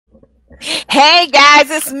Hey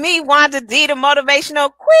guys, it's me, Wanda D, the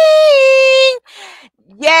motivational queen.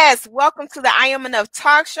 Yes, welcome to the I Am Enough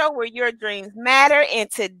talk show where your dreams matter.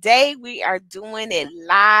 And today we are doing it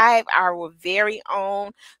live. Our very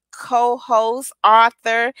own co-host,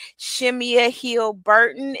 author Chimia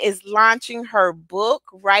Burton is launching her book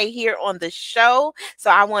right here on the show.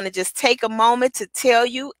 So I want to just take a moment to tell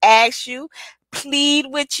you, ask you, plead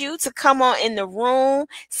with you to come on in the room,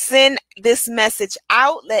 send this message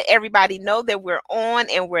out, let everybody know that we're on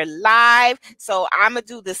and we're live. So I'm gonna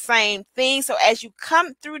do the same thing. So as you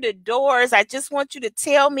come through the doors, I just want you to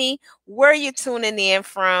tell me where you're tuning in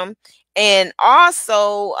from. And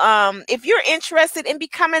also, if you're interested in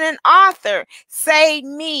becoming an author, say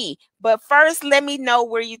me. But first, let me know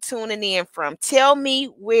where you're tuning in from. Tell me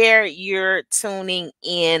where you're tuning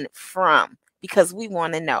in from because we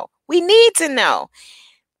want to know. We need to know.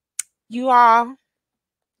 You all,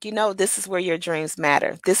 this is where your dreams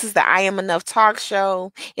matter. This is the I Am Enough talk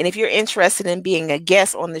show. And if you're interested in being a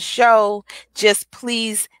guest on the show, just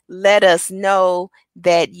please let us know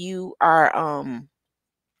that you are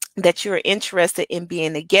that you're interested in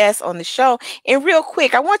being a guest on the show. And real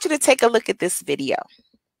quick, I want you to take a look at this video.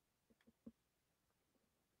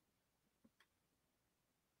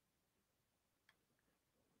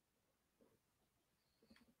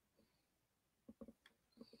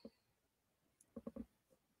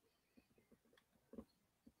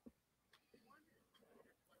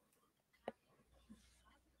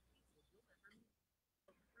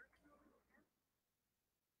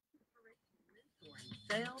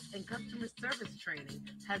 Sales and customer service training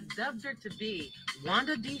has dubbed her to be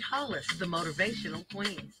Wanda D. Hollis, the motivational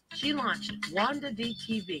queen. She launched Wanda D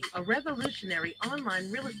TV, a revolutionary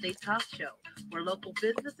online real estate talk show where local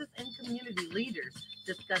businesses and community leaders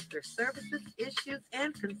discuss their services, issues,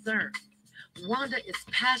 and concerns. Wanda is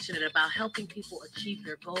passionate about helping people achieve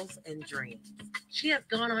their goals and dreams. She has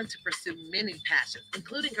gone on to pursue many passions,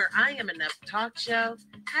 including her I Am Enough talk show,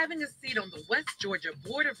 having a seat on the West Georgia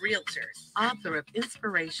Board of Realtors, author of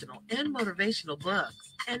inspirational and motivational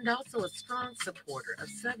books, and also a strong supporter of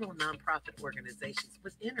several nonprofit organizations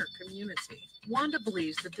within her community. Wanda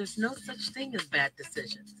believes that there's no such thing as bad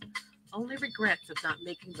decisions, only regrets of not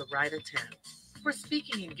making the right attempt. For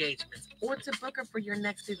speaking engagements or to book her for your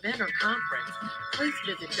next event or conference, please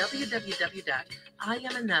visit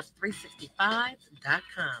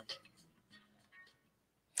www.iamenough365.com.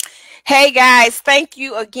 Hey guys, thank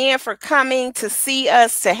you again for coming to see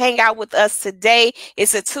us, to hang out with us today.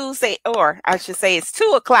 It's a Tuesday, or I should say it's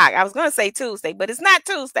 2 o'clock. I was going to say Tuesday, but it's not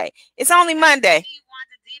Tuesday. It's only Monday.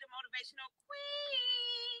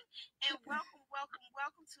 And welcome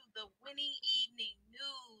to the Winning Evening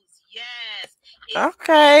News. Yes.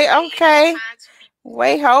 Okay.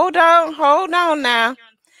 Wait, hold on now.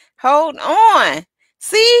 Hold on.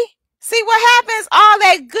 See what happens? All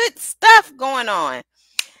that good stuff going on.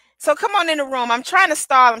 So come on in the room. I'm trying to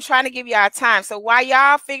stall. I'm trying to give y'all time. So while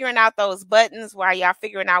y'all figuring out those buttons, while y'all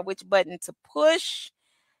figuring out which button to push,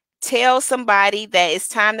 tell somebody that it's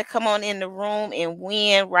time to come on in the room and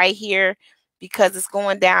win right here, because it's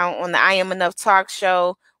going down on the I Am Enough talk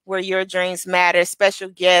show where your dreams matter. Special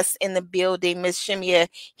guest in the building, Miss Chimia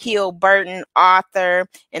Burton, author,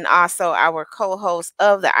 and also our co-host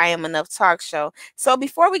of the I Am Enough talk show. So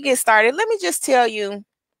before we get started, let me just tell you,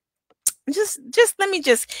 let me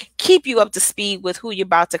keep you up to speed with who you're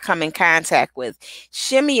about to come in contact with.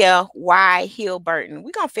 Chimia Burton.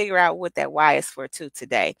 We're going to figure out what that Y is for too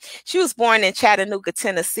today. She was born in Chattanooga,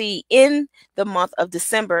 Tennessee in the month of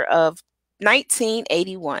December of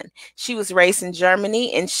 1981. She was raised in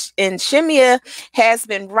Germany, and Chimia has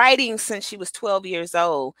been writing since she was 12 years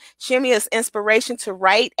old. Chimia's inspiration to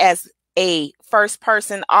write as a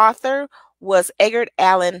first-person author was Edgar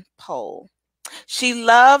Allan Poe. She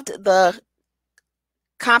loved the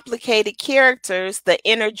complicated characters, the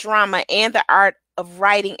inner drama, and the art of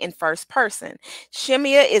writing in first person.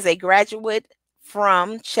 Chimia is a graduate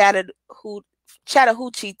from Chattahoochee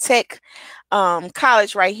Tech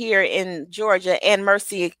College right here in Georgia, and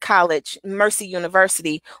Mercy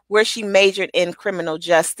University, where she majored in criminal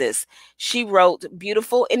justice. She wrote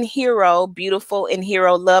Beautiful and Hero,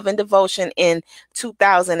 Love and Devotion in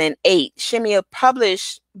 2008. Chimia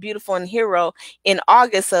published Beautiful and Hero in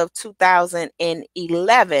August of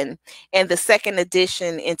 2011, and the second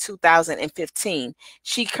edition in 2015.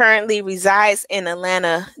 She currently resides in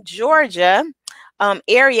Atlanta, Georgia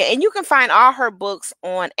area, and you can find all her books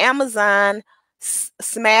on Amazon,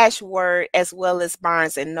 Smashword, as well as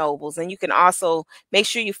Barnes and Nobles. And you can also make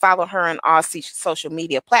sure you follow her on all social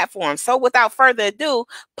media platforms. So without further ado,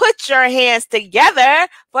 put your hands together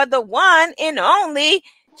for the one and only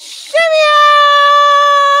Chimia.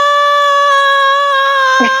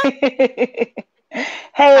 How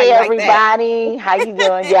Hey you like that? everybody, how you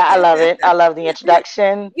doing? Yeah, I love it. I love the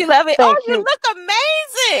introduction. You love it? Oh, Thank you you. look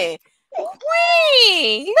amazing. Thank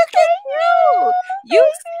Queen, look at you.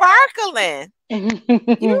 You sparkling. you.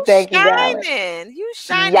 You Thank you, darling. shining. You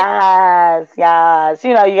shining. Yes, yes.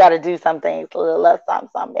 You know, you got to do some things a little less,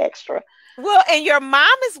 something extra. Well, and your mom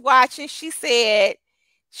is watching. She said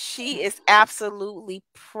she is absolutely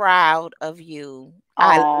proud of you.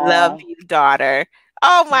 I love Oh, you, daughter.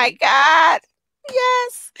 Oh my God.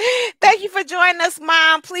 Yes. Thank you for joining us,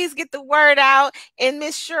 Mom. Please get the word out. And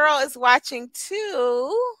Miss Cheryl is watching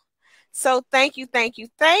too. So thank you,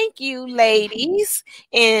 ladies,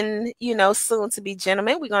 and soon to be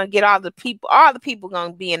gentlemen. We're gonna get all the people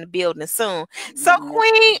gonna be in the building soon. So,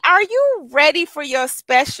 Queen, are you ready for your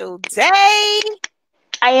special day?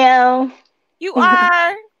 I am. You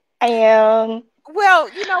are. I am. Well,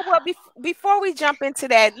 you know what? Before we jump into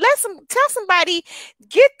that, tell somebody,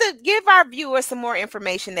 give our viewers some more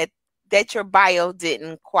information that your bio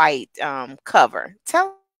didn't quite cover. Tell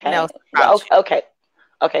them something Okay. else about you. Okay.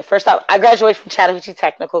 Okay. First off, I graduated from Chattahoochee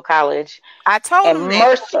Technical College I told and them that,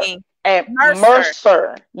 Queen. Mercer.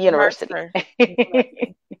 Mercer University, Mercer University.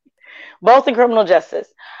 both in criminal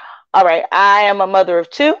justice. All right. I am a mother of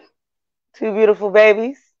two beautiful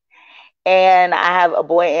babies, and I have a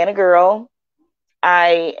boy and a girl.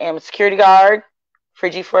 I am a security guard for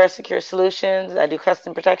G4S Secure Solutions. I do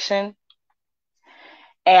custom protection.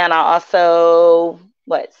 And I also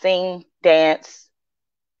sing, dance,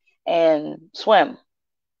 and swim.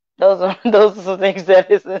 Those are some things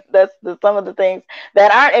some of the things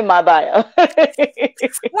that aren't in my bio.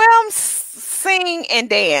 Swim, sing, and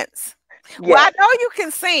dance. Well, I Yes. know you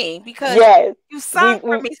can sing because Yes. you sung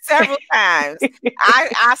for We me several times.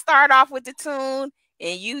 I start off with the tune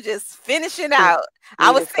and you just finish it out.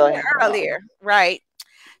 I you was just go singing ahead and earlier, right?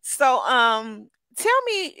 So, tell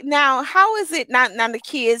me now, how is it now the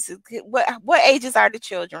kids? What ages are the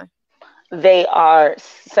children? They are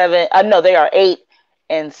 7. No, they are 8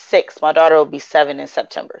 and 6. My daughter will be 7 in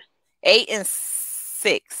September. 8 and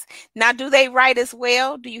 6. Now, do they write as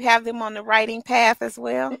well? Do you have them on the writing path as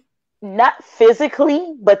well? Not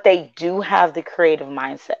physically, but they do have the creative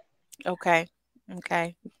mindset. Okay.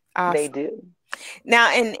 Okay. They Awesome. do. Now,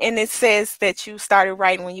 and it says that you started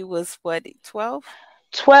writing when you was what, 12?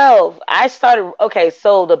 12. I started. Okay,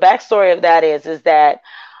 so the backstory of that is that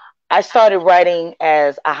I started writing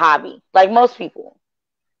as a hobby, like most people.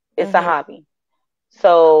 It's a Mm-hmm. hobby.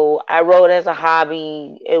 So I wrote as a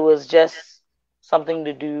hobby. It was just something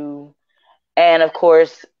to do. And of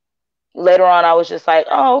course, later on, I was just like,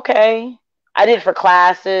 oh, okay. I did it for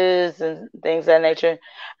classes and things of that nature.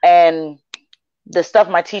 And the stuff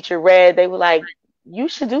my teacher read, they were like, you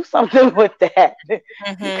should do something with that.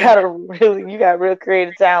 Mm-hmm. You got real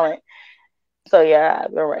creative talent. So yeah,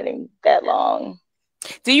 I've been writing that long.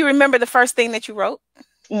 Do you remember the first thing that you wrote?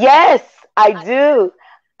 Yes, I do.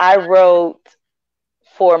 I wrote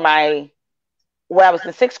for when I was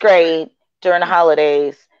in 6th grade during the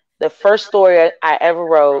holidays. The first story I ever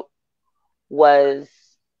wrote was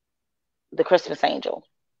The Christmas Angel.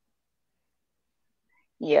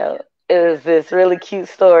 Yeah, it was this really cute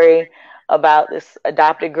story about this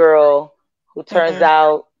adopted girl who turns Mm-hmm.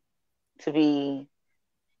 out to be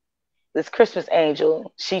this Christmas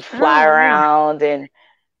angel. She'd fly Oh, around and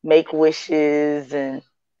make wishes and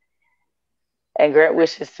grant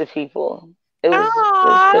wishes to people. oh, It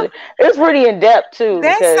was pretty in depth too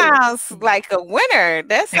that because sounds like a winner.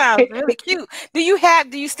 That sounds really cute. Do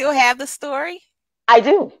you still have the story? I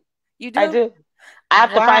do. You I do? do. I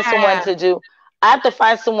have to find someone Wow. to do I have to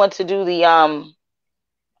find someone to do the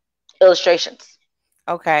illustrations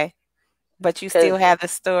Okay. But you still cuz have the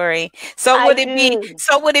story. I do.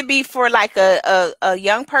 So would it be for like a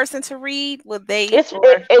young person to read? Would they It's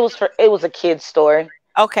or it was a kid's story.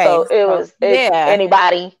 okay. So it So was yeah.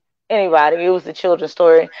 anybody. It was a children's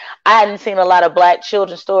story. I hadn't seen a lot of black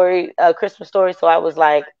children's story, Christmas stories, so I was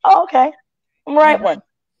like, oh, okay, I'm right Mm-hmm. one.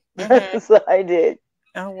 Mm-hmm. So I did.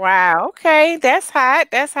 Oh wow. Okay. That's hot.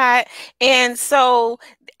 That's hot. And so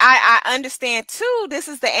I understand too, this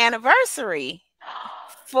is the anniversary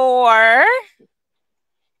for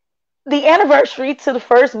The anniversary to the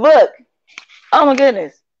first book. Oh my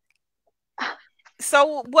goodness.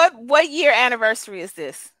 so what year anniversary is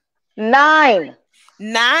this? 9.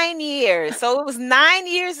 9 years. So it was 9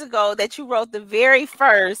 years ago that you wrote the very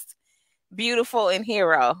first Beautiful and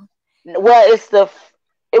Hero. Well,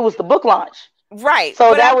 it was the book launch. Right. So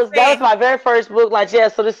But I'm that was saying, my very first book launch. Yeah,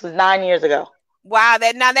 so this was 9 years ago. wow,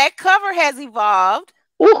 that cover has evolved.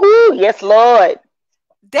 Woohoo! Yes, Lord.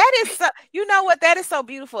 That is so, you know what? That is so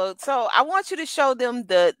beautiful. So I want you to show them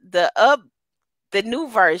the the new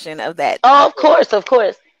version of that. Oh, of course, of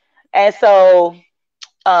course. And so,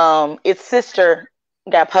 its sister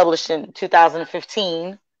got published in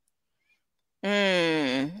 2015.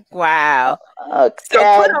 Wow. So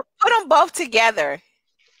Okay. put them both together.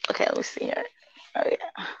 Okay, let me see here. Oh yeah.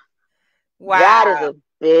 That is Wow. a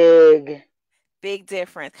big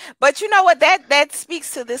Difference. But you know what? That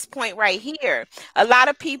speaks to this point right here. A lot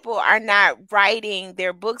of people are not writing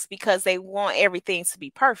their books because they want everything to be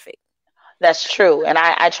perfect. That's true. And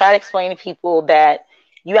I try to explain to people that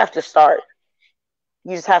you have to start.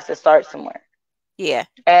 You just have to start somewhere. Yeah.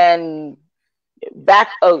 And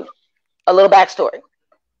a little backstory.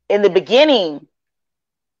 In the beginning,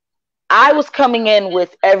 I was coming in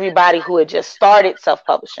with everybody who had just started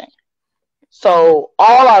self-publishing. So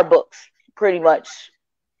all our books pretty much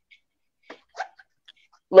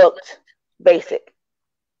looked basic,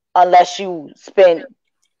 unless you spent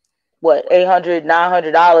what $800,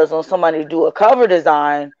 $900 on somebody to do a cover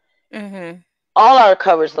design. All our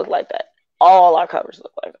covers look like that. All our covers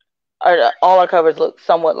look like that. All our covers look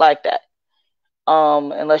somewhat like that.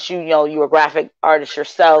 Unless you're a graphic artist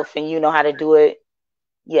yourself and you know how to do it.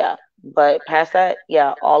 Yeah. But past that,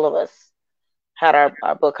 yeah, all of us had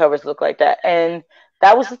our book covers look like that. And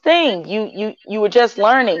that was the thing. You were just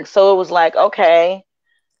learning. So it was like, okay,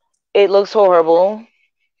 it looks horrible.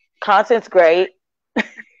 Content's great.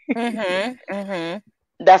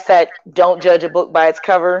 That's that don't judge a book by its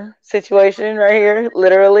cover situation right here,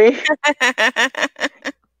 literally.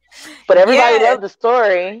 But everybody loved the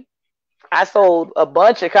story. I sold a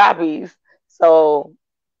bunch of copies. So,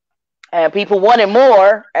 and people wanted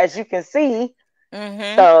more, as you can see.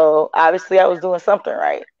 So obviously I was doing something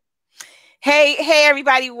right. Hey,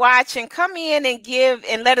 everybody watching, come in and give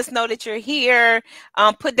and let us know that you're here.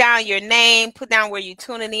 Put down your name, put down where you're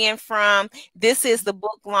tuning in from. This is the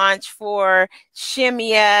book launch for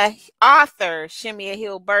Chimia, author Chimia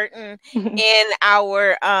Hill Burton, in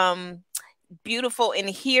our beautiful and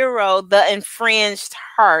hero, The Infringed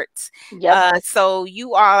Heart. Yep. So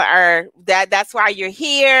you all are, that's why you're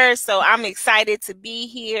here. So I'm excited to be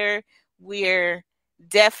here. We're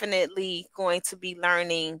definitely going to be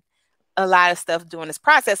learning a lot of stuff during this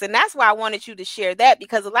process. And that's why I wanted you to share that,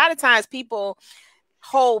 because a lot of times people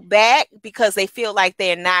hold back because they feel like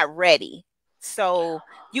they're not ready. So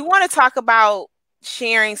you want to talk about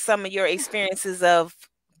sharing some of your experiences of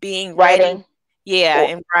being writing. Ready? Yeah,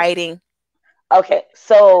 and writing. Okay.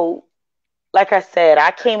 So like I said,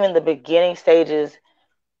 I came in the beginning stages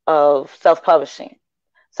of self-publishing.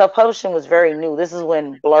 Self-publishing was very new. This is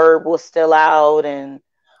when Blurb was still out and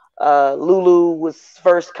Lulu was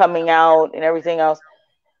first coming out and everything else.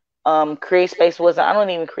 CreateSpace wasn't. I don't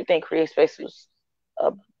even think CreateSpace was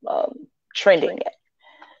trending yet.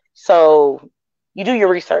 So you do your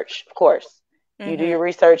research, of course. You do your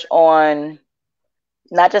research on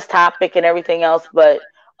not just topic and everything else, but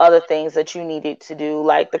other things that you needed to do,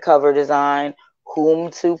 like the cover design, whom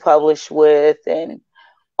to publish with, and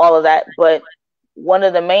all of that. But one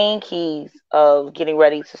of the main keys of getting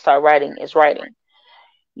ready to start writing is writing.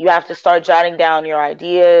 You have to start jotting down your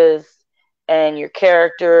ideas and your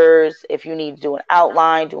characters. If you need to do an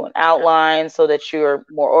outline so that you're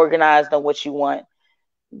more organized on what you want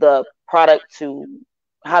how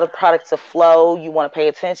the product to flow. You want to pay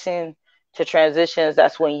attention to transitions.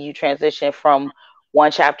 That's when you transition from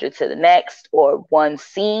one chapter to the next or one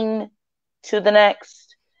scene to the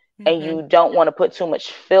next. And you don't want to put too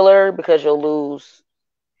much filler because you'll lose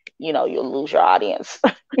your audience.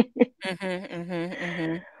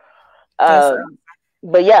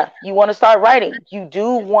 But yeah, you want to start writing. You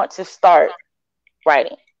do want to start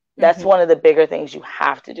writing. That's one of the bigger things you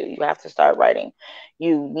have to do. You have to start writing.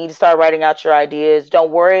 You need to start writing out your ideas.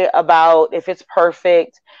 Don't worry about if it's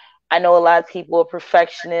perfect. I know a lot of people are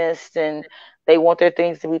perfectionists and they want their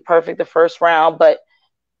things to be perfect the first round, but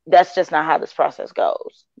that's just not how this process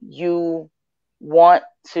goes. You want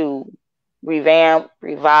to revamp,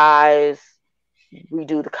 revise,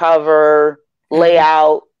 redo the cover,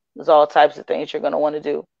 layout. There's all types of things you're going to want to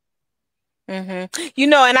do. And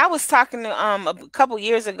I was talking to a couple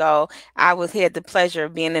years ago. I had the pleasure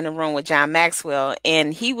of being in a room with John Maxwell,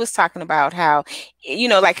 and he was talking about how,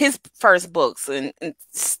 like his first books and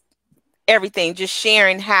everything, just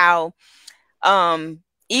sharing how,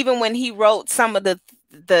 even when he wrote some of the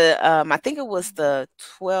I think it was the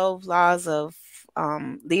 12 Laws of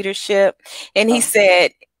Leadership, and he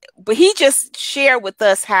said, but he just shared with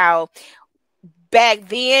us how back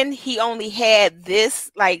then he only had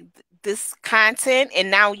this content,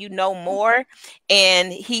 and now more,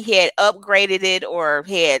 and he had upgraded it or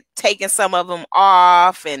had taken some of them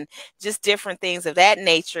off and just different things of that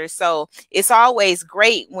nature. So it's always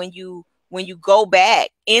great when you when you go back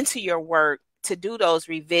into your work to do those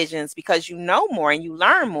revisions, because you know more and you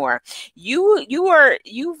learn more.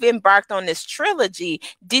 You've embarked on this trilogy.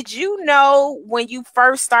 Did you know when you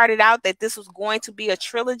first started out that this was going to be a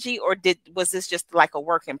trilogy, or was this just like a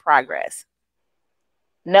work in progress?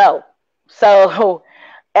 No. So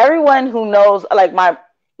everyone who knows, like my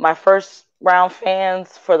first round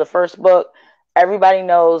fans for the first book, everybody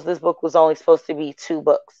knows this book was only supposed to be 2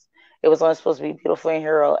 books. It was only supposed to be Beautiful and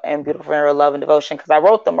Hero and Beautiful and Hero Love and Devotion, because I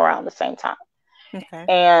wrote them around the same time. Okay.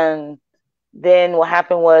 And then what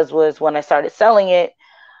happened was when I started selling it,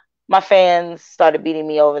 my fans started beating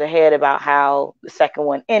me over the head about how the second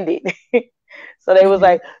one ended. So they was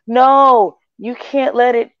like, no, you can't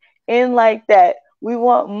let it end like that. We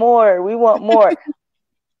want more. We want more.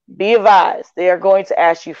 Be advised, they are going to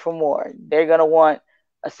ask you for more. They're going to want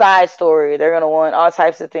a side story. They're going to want all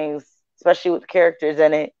types of things, especially with the characters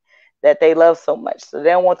in it that they love so much. So they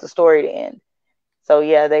don't want the story to end. So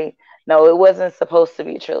yeah, no, it wasn't supposed to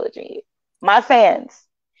be a trilogy. My fans,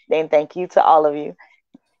 then thank you to all of you.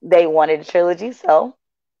 They wanted a trilogy, so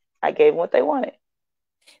I gave them what they wanted.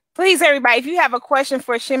 Please, everybody, if you have a question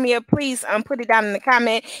for Chimia, please put it down in the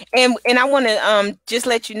comment. And I want to just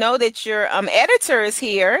let you know that your editor is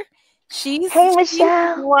here. She's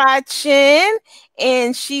Michelle, watching,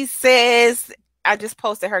 and she says, I just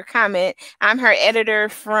posted her comment. I'm her editor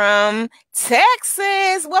from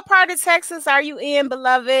Texas. What part of Texas are you in,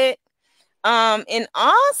 beloved? And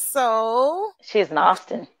also, she's in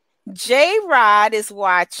Austin. J Rod is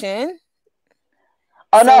watching.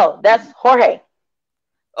 Oh, no, that's Jorge.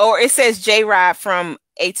 Or it says J Rod from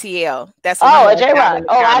ATL. That's a J Rod.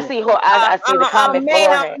 Oh, I see. I see the comment for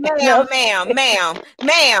Jorge.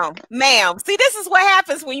 Ma'am. See, this is what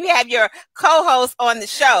happens when you have your co-host on the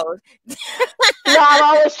show. No, I'm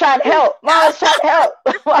always trying to help. Ma'am.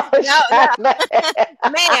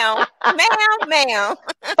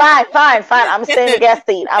 Fine. I'm staying in the guest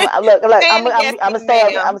seat. I'm gonna stay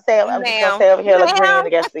over here, like bringing the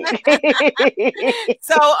guest seat.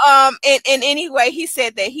 So, in anyway, he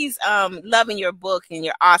said that he's loving your book and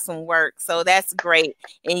your awesome work. So that's great.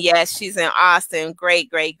 And yes, she's in Austin. Great.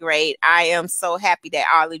 I am so happy that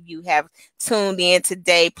all of you have tuned in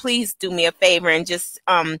today. Please do me a favor and just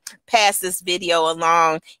pass this video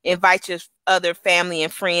along. Invite your other family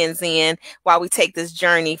and friends in while we take this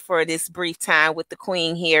journey for this brief time with the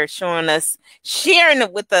Queen here, sharing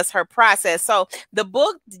with us her process. So the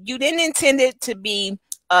book, you didn't intend it to be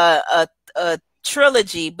a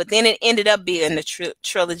trilogy, but then it ended up being a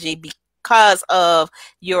trilogy because of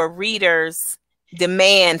your readers'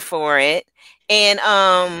 demand for it. And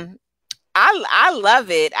I love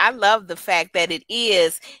it. I love the fact that it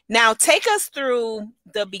is. Now, take us through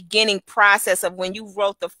the beginning process of when you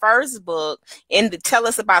wrote the first book, and tell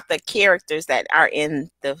us about the characters that are in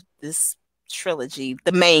this trilogy.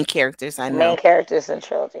 The main characters, I know. Main characters in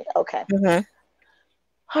trilogy. Okay.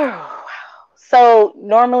 So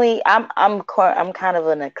normally, I'm kind of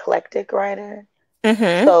an eclectic writer.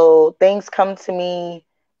 So things come to me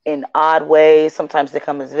in odd ways. Sometimes they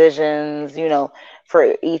come as visions,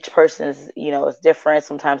 for each person's, it's different.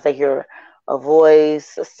 Sometimes they hear a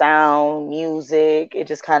voice, a sound, music. It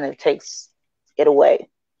just kind of takes it away.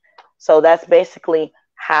 So that's basically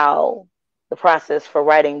how the process for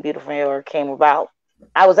writing Beautiful Hero came about.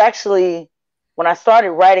 I was actually, when I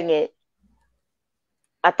started writing it,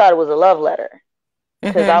 I thought it was a love letter,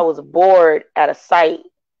 because I was bored at a site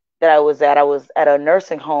that I was at. I was at a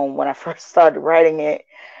nursing home when I first started writing it.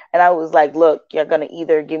 And I was like, look, you're going to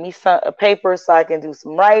either give me a paper so I can do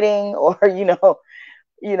some writing, or,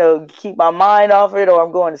 keep my mind off it, or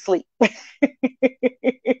I'm going to sleep.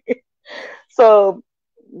 So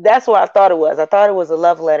that's what I thought it was. I thought it was a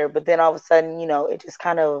love letter, but then all of a sudden, it just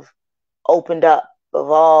kind of opened up,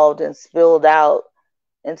 evolved, and spilled out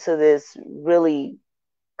into this really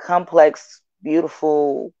complex,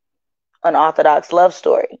 beautiful, unorthodox love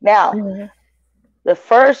story. Now, the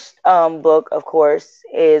first book, of course,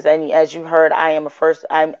 is, and as you heard, I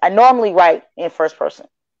normally write in first person.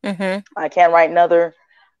 I can write in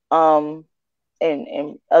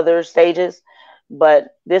other stages,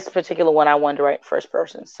 but this particular one I wanted to write first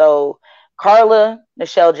person. So Carla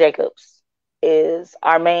Nichelle Jacobs is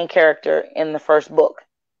our main character in the first book,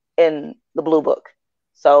 in the blue book.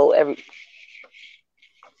 So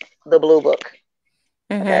the blue book.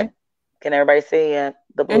 Okay. Can everybody see the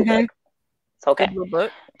blue book? It's okay. The blue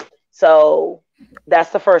book. So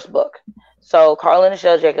that's the first book. So Carla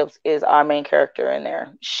Nichelle Jacobs is our main character in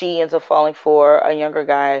there. She ends up falling for a younger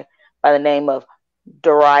guy by the name of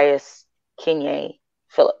Darius Kenye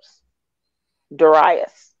Phillips.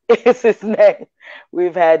 Darius. is his name.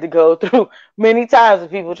 We've had to go through many times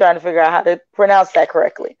with people trying to figure out how to pronounce that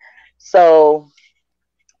correctly. So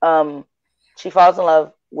um, she falls in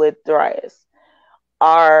love with Darius.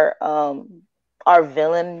 Our our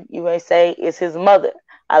villain, you may say, is his mother,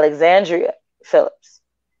 Alexandria Phillips.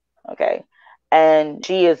 Okay, and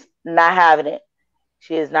she is not having it.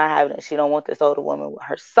 She is not having it. She don't want this older woman with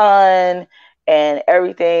her son and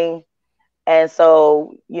everything. And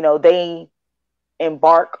so, they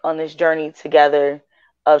embark on this journey together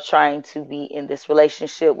of trying to be in this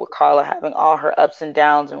relationship with Carla having all her ups and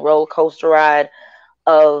downs and roller coaster ride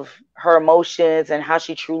of her emotions and how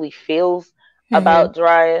she truly feels about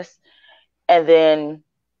Darius. And then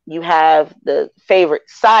you have the favorite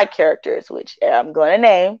side characters, which I'm going to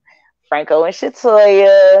name. Franco and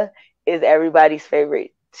Shatoya is everybody's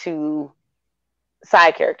favorite two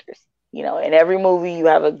side characters. In every movie you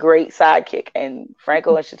have a great sidekick, and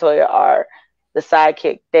Franco and Shatoya are the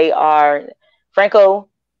sidekick. They are Franco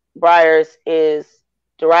Briars is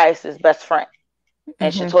Darius's best friend,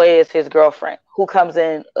 and Shatoya is his girlfriend, who comes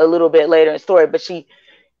in a little bit later in the story, but she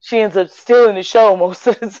ends up stealing the show most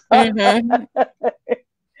of the time.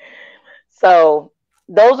 So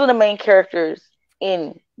those are the main characters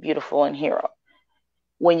in Beautiful and Hero.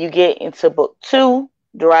 When you get into book 2,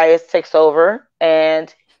 Darius takes over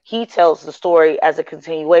and he tells the story as a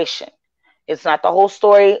continuation. It's not the whole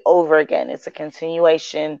story over again. It's a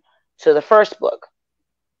continuation to the first book.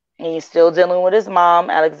 And he's still dealing with his mom,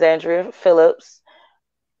 Alexandria Phillips.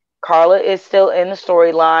 Carla is still in the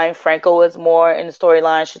storyline. Franco is more in the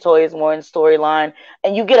storyline. Shatoya is more in the storyline.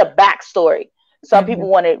 And you get a backstory. Some people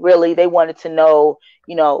wanted to know,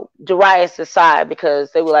 Darius' side,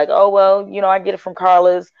 because they were like, oh, well, I get it from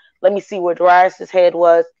Carla's. Let me see where Darius' head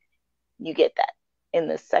was. You get that in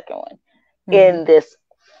the second one. In this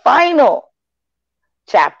final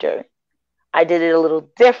chapter, I did it a little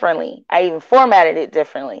differently. I even formatted it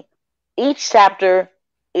differently. Each chapter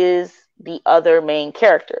is the other main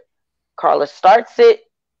character. Carla starts it,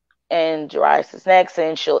 and Darius is next,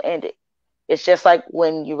 and she'll end it. It's just like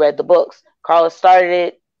when you read the books. Carla started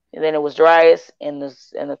it, and then it was Darius. In the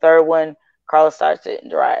third one, Carla starts it, and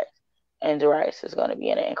Darius is going to be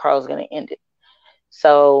in it, and Carla's going to end it.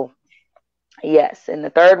 So, yes, in the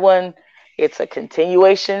third one, it's a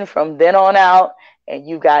continuation from then on out, and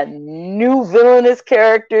you got new villainous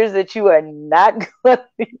characters that you are not going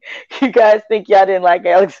to. You guys think y'all didn't like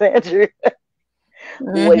Alexandria?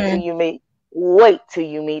 Wait till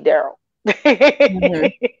you meet Daryl.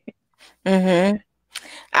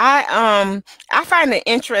 I find it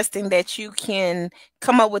interesting that you can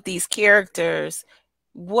come up with these characters.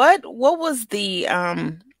 What was the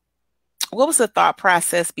thought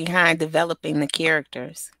process behind developing the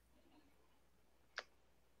characters?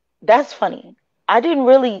 That's funny. I didn't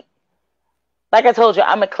really, like I told you,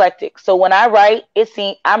 I'm eclectic. So when I write,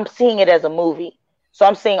 I'm seeing it as a movie. So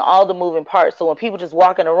I'm seeing all the moving parts. So when people just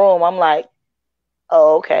walk in the room, I'm like,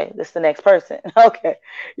 oh, okay, this is the next person. Okay.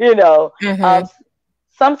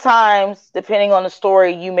 Sometimes, depending on the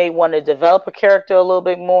story, you may want to develop a character a little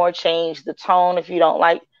bit more, change the tone if you don't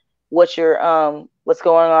like what's going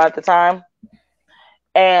on at the time.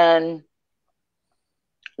 And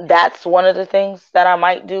that's one of the things that I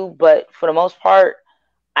might do. But for the most part,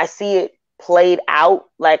 I see it played out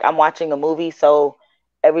like I'm watching a movie. So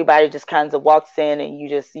everybody just kind of walks in and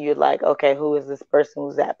you're like, okay, who is this person?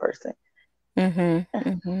 Who's that person? You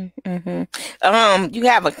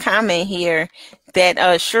have a comment here that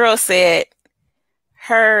Cheryl said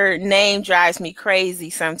her name drives me crazy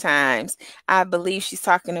sometimes. I believe she's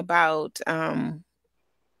talking about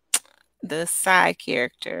the side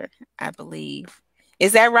character, I believe.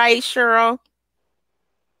 Is that right, Cheryl?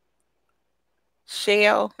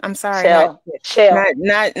 Shell. I'm sorry. Shell.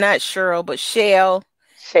 Not Cheryl, but Shell.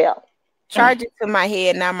 Charge it to my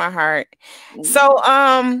head, not my heart. So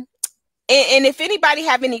and if anybody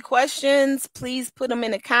have any questions, please put them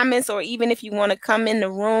in the comments, or even if you want to come in the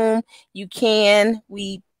room, you can.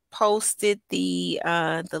 We posted the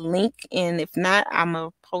link, and if not, I'm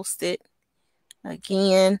gonna post it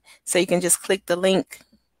again, so you can just click the link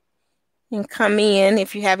and come in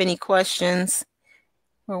if you have any questions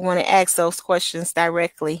or want to ask those questions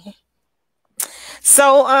directly.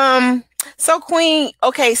 So Queen,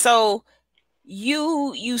 okay, so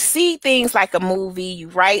you see things like a movie, you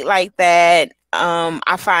write like that.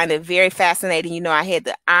 I find it very fascinating. I had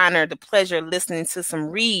the pleasure of listening to some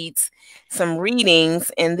readings,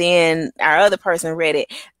 and then our other person read it.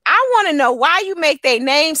 I want to know why you make their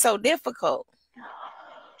name so difficult.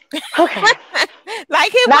 Okay.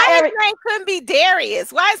 Like why his name couldn't be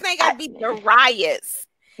Darius? Why his name got to be Darius?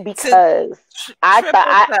 Because I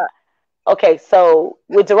Okay, so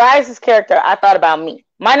with Darius' character, I thought about me.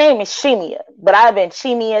 My name is Chimia, but I've been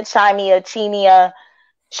Chimia,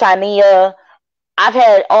 Shania. I've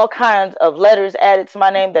had all kinds of letters added to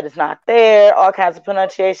my name that is not there, all kinds of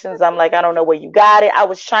pronunciations. I'm like, I don't know where you got it. I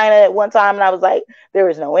was China at one time and I was like, there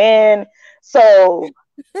is no N. So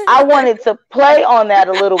I wanted to play on that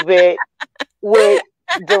a little bit with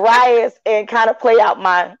Darius and kind of play out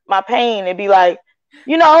my pain and be like,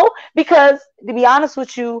 because to be honest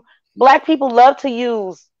with you, Black people love to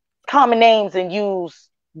use common names and use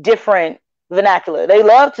different vernacular. They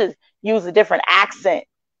love to use a different accent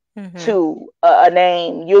to a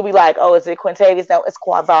name. You'll be like, oh, is it Quintavious? No, it's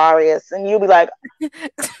Quavarius. And you'll be like,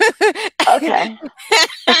 okay.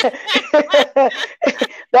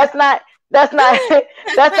 that's not that's not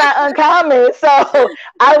that's not uncommon. So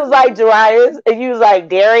I was like Darius, and you was like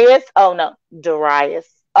Darius. Oh no, Darius.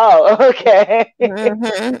 Oh, okay.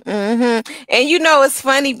 And it's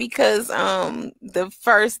funny because the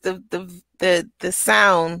first the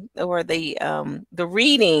sound or the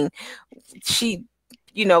reading, she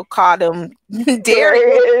called him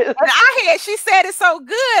Darius. And she said it so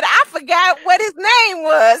good, I forgot what his name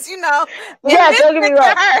was. Yeah, don't get me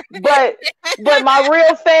wrong, but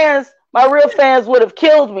my real fans would have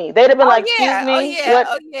killed me. They'd have been like, "Excuse me,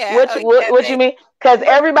 what you mean?" Because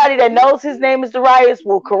everybody that knows his name is Darius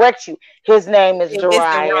will correct you. His name is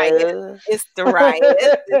Darius. It's Darius.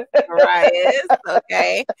 It's Darius.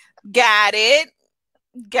 Okay, got it.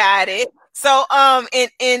 So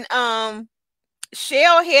and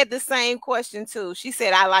Shell had the same question too. She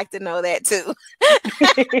said, "I like to know that too."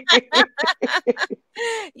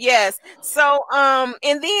 Yes. So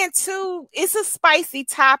and then too, it's a spicy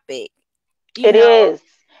topic. It is.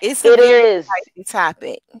 It's a very spicy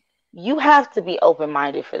topic. You have to be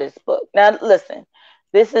open-minded for this book. Now, listen,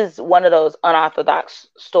 this is one of those unorthodox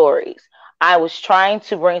stories. I was trying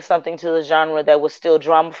to bring something to the genre that was still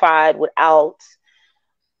dramatified without,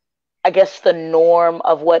 I guess, the norm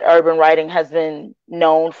of what urban writing has been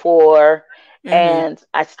known for. And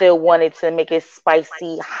I still wanted to make it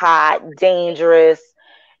spicy, hot, dangerous,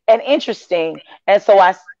 and interesting. And so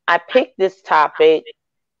I picked this topic.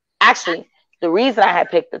 Actually, the reason I had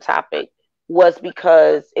picked the topic was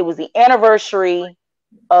because it was the anniversary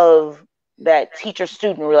of that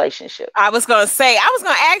teacher-student relationship. I was going to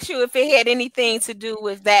ask you if it had anything to do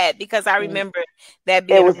with that, because I remember that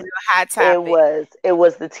being a real hot topic. It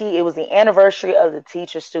was the anniversary of the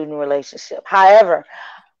teacher-student relationship. However,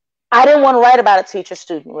 I didn't want to write about a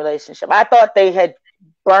teacher-student relationship. I thought they had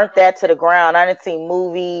burnt that to the ground. I didn't see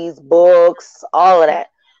movies, books, all of that.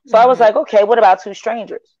 So I was like, okay, what about two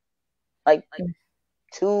strangers? Like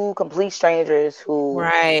two complete strangers who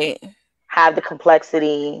have the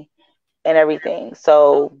complexity and everything.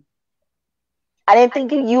 So I didn't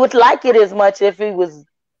think you would like it as much if it was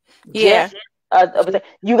just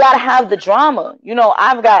you got to have the drama.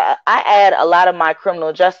 I add a lot of my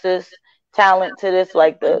criminal justice talent to this,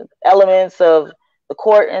 like the elements of the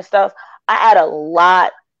court and stuff. I add a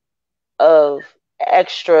lot of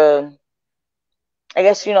extra, I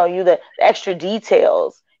guess, the extra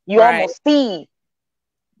details. You almost see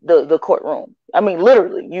the courtroom. I mean,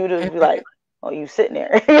 literally, you just be like, oh, you sitting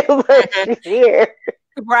there. She's here.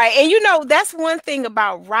 Right. And that's one thing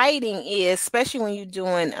about writing is, especially when you're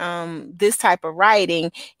doing this type of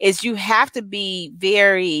writing, is you have to be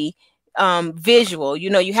very visual.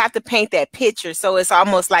 You have to paint that picture, so it's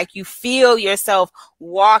almost like you feel yourself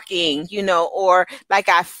walking, or like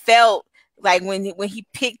I felt like when he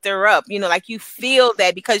picked her up, like you feel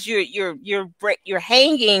that, because you're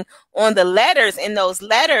hanging on the letters, and those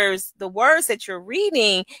letters, the words that you're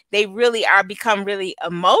reading, they really become really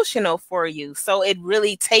emotional for you. So it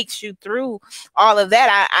really takes you through all of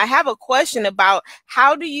that. I have a question about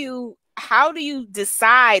how do you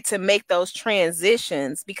decide to make those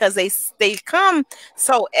transitions, because they come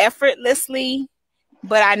so effortlessly,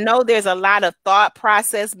 but I know there's a lot of thought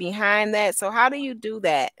process behind that. So how do you do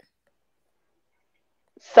that?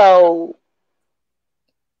 So,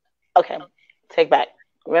 okay, take back.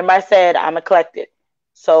 Remember I said I'm eclectic.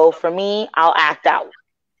 So for me, I'll act out.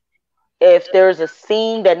 If there's a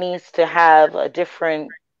scene that needs to have a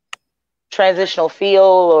different transitional feel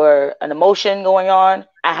or an emotion going on,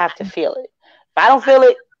 I have to feel it. If I don't feel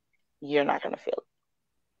it, you're not going to feel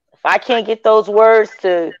it. If I can't get those words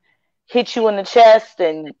to hit you in the chest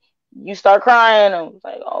and you start crying, I'm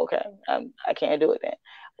like, oh, okay, I can't do it then.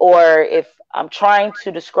 Or if I'm trying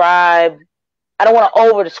to describe, I don't want to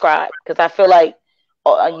over describe, because I feel like,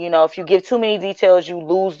 if you give too many details, you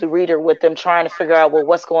lose the reader with them trying to figure out, well,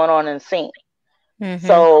 what's going on in the scene.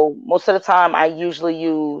 So most of the time I usually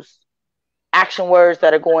use action words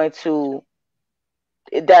that are going to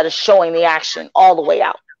that is showing the action all the way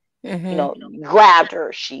out. You Mm-hmm. know, you grabbed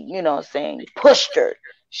her, she, you know what I'm saying, you pushed her,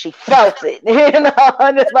 she felt it, you know,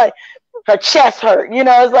 and it's like her chest hurt, you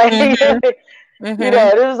know, it's like, Mm-hmm. you Mm-hmm. know,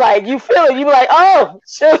 it was like, you feel it, you be like, oh,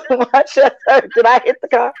 shoot, my chest hurt, did I hit the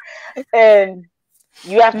car? And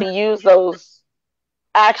you have to use those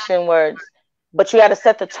action words, but you got to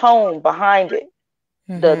set the tone behind it,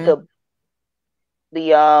 the, Mm-hmm.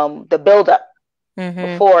 the, the build up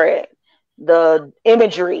Mm-hmm. before it, the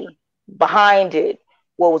imagery behind it,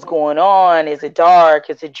 what was going on, is it dark,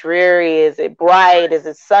 is it dreary, is it bright, is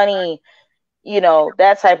it sunny, you know,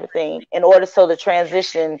 that type of thing, in order so the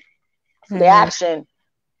transition for the Mm-hmm. action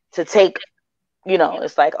to take, you know,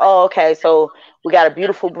 it's like, oh, okay, so we got a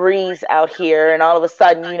beautiful breeze out here, and all of a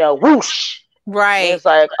sudden, you know, whoosh, and Right. it's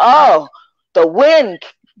like, oh, the wind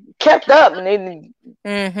kept up, and then,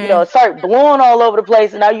 you know, Mm-hmm. it started blowing all over the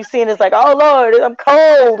place, and now you seeing it's like, oh Lord, I'm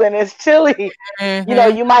cold and it's chilly. You know,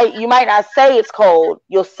 Mm-hmm. you might not say it's cold.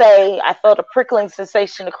 You'll say, I felt a prickling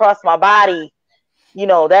sensation across my body, you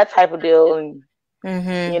know, that type of deal. And,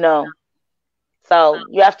 Mm-hmm. you know, so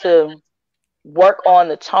you have to work on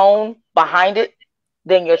the tone behind it.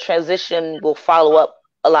 Then your transition will follow up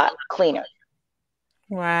a lot cleaner.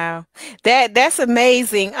 Wow. That's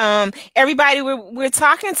amazing. Everybody, we're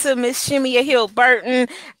talking to Miss Chimia Hill Burton,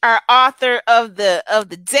 our author of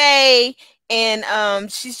the day.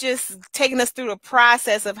 And she's just taking us through the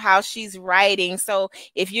process of how she's writing. So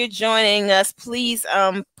if you're joining us, please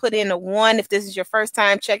put in a 1 if this is your first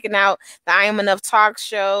time checking out the I Am Enough talk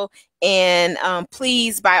show. And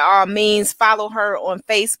please, by all means, follow her on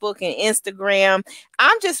Facebook and Instagram.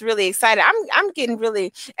 I'm just really excited. I'm getting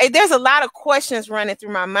really. There's a lot of questions running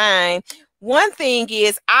through my mind. One thing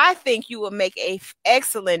is, I think you will make a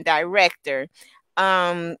excellent director.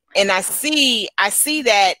 And I see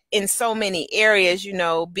that in so many areas, you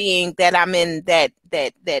know, being that I'm in that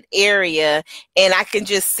area, and I can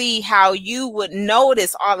just see how you would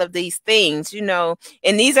notice all of these things, you know,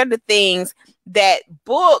 and these are the things that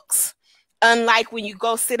books, unlike when you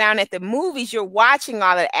go sit down at the movies, you're watching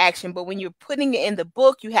all the action, but when you're putting it in the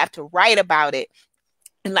book, you have to write about it.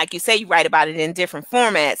 And like you say, you write about it in different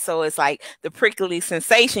formats. So it's like the prickly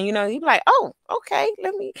sensation, you know, you're like, oh, okay,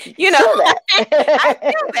 let me, you know, Feel that. I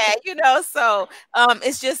feel that, you know. So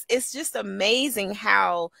it's just amazing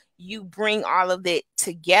how you bring all of it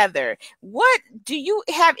together. What do you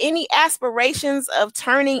have any aspirations of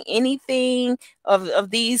turning anything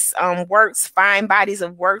of these works, fine bodies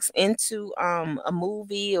of works, into a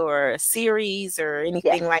movie or a series or Yes.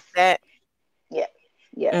 anything like that? Yes.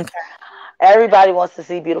 Yes. Okay. Everybody wants to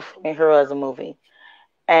see Beautiful and Hero as a movie.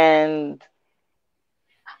 And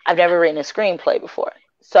I've never written a screenplay before.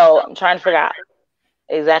 So I'm trying to figure out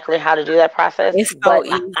exactly how to do that process. It's so But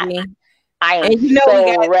easy. I am And you know we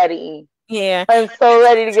so got, ready. yeah. I'm so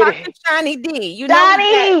ready to get Talk to it. Johnny D.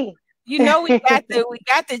 Johnny! You know we got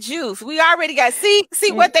the juice. We already got see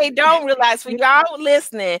what they don't realize, for y'all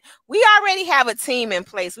listening. We already have a team in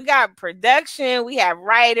place. We got production, we have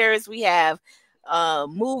writers, we have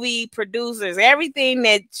movie producers, everything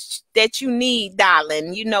that you need,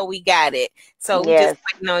 darling. You know we got it. So we just Yes.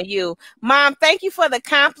 waiting on you. Mom, thank you for the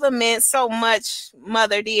compliment so much,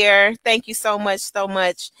 mother dear. Thank you so much, so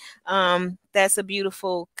much. That's a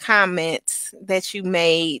beautiful comment that you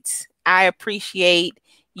made. I appreciate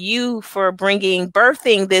you for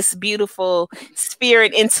birthing this beautiful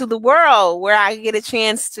spirit into the world, where I get a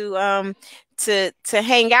chance to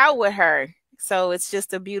hang out with her. So it's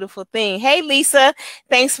just a beautiful thing. Hey Lisa,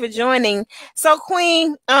 thanks for joining. So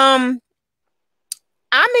Queen, I'm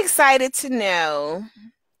excited to know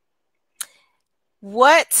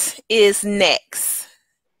what is next.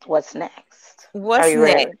 What's next? Are What's you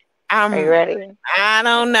next? ready? Are you ready? I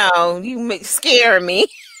don't know. You scare me.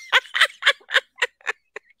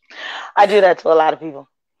 I do that to a lot of people.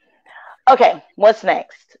 Okay, what's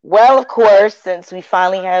next? Well, of course, since we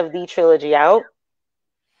finally have the trilogy out,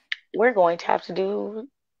 we're going to have to do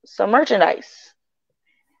some merchandise.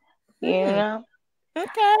 You Hmm. know?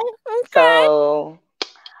 Okay. Okay. So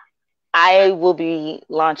I will be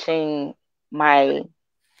launching my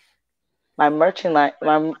my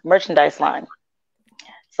merchandise line.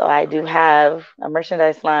 So I do have a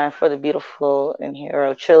merchandise line for the Beautiful and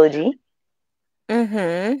Hero trilogy.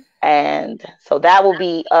 Mm-hmm. And so that will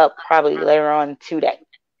be up probably later on today.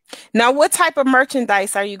 Now, what type of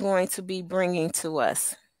merchandise are you going to be bringing to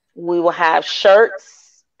us? We will have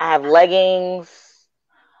shirts. I have leggings.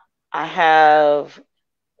 I have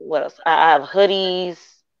what else? I have hoodies.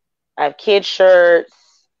 I have kid shirts.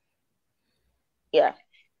 Yeah,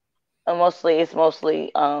 it's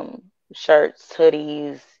mostly shirts,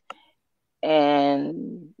 hoodies,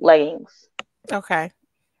 and leggings. Okay.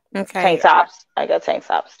 Okay. Tank tops. I got tank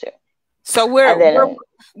tops too. So And then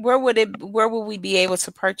where would we be able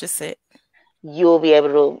to purchase it? you'll be able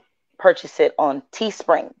to purchase it on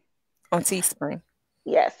Teespring. On Teespring.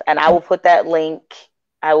 Yes, and I will put that link.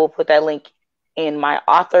 I will put that link in my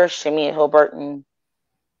author Chimia Hill Burton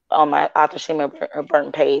on my author Chimia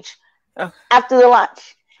Burton page Oh, after the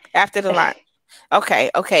launch. after the launch.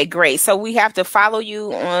 Okay, okay, great. So we have to follow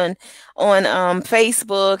you on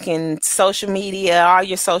Facebook and social media, all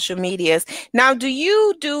your social medias. Now, do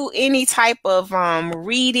you do any type of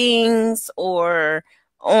readings or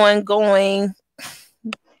ongoing?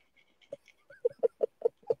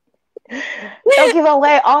 Don't give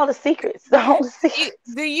away all the secrets. All the secrets.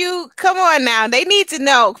 Do you come on now? They need to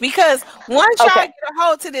know because once y'all get a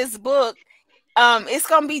hold to this book, it's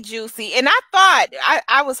gonna be juicy. And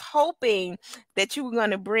I was hoping that you were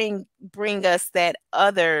gonna bring us that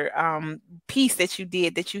other piece that you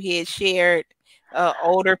had shared,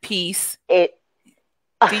 older piece. Do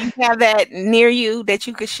you have that near you that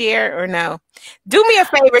you could share or no? Do me a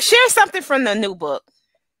favor, share something from the new book.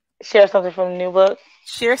 Share something from the new book.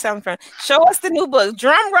 Share something from. Show us the new book.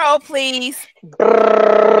 Drum roll, please.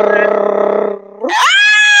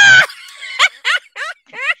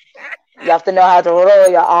 You have to know how to roll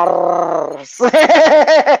your R's. That's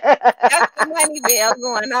the money bell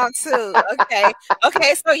going on too. Okay.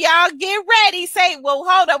 Okay. So y'all get ready. Say, well,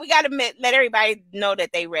 hold on. We got to let everybody know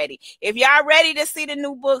that they ready. If y'all ready to see the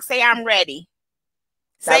new book, say I'm ready.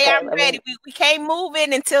 Say I'm ready. We can't move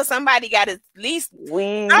in until somebody got at least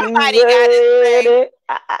somebody got it.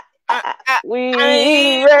 We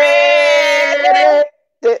ready.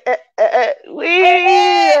 We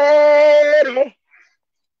ready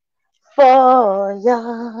for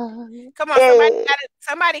you. Come on,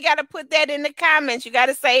 somebody got to put that in the comments. You got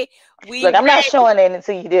to say we. Look, I'm not showing it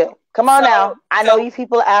until you do. Come on now. I know you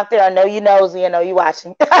people out there. I know you nosy. I know you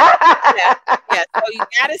watching. Yeah. So you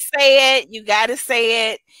gotta say it. You gotta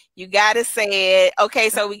say it. You gotta say it. Okay.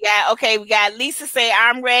 So we got Lisa say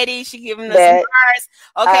I'm ready. She giving us some bars.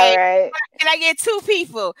 Okay. Right. Can I get two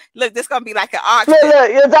people? Look, this gonna be like an auction.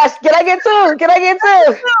 Look, Josh, can I get two? Can I get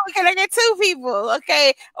two? Can I get two people?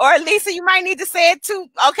 Okay. Or Lisa, you might need to say it too.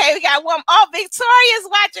 Okay, we got one. Oh, Victoria's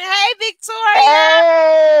watching. Hey, Victoria.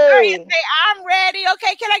 Hey. Victoria say I'm ready.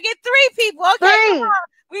 Okay, can I get three people? Okay, come on.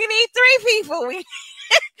 We need three people.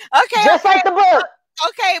 Okay. Just like the book.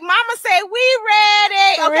 Okay, Mama said we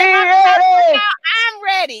ready. Okay, ready. I'm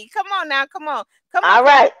ready. Come on now. Come on. All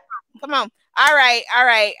right. Come on. All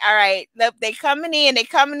right. Look, they coming in.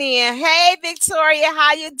 Hey, Victoria,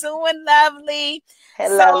 how you doing, lovely?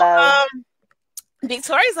 Hello.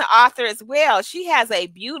 Victoria's an author as well. She has a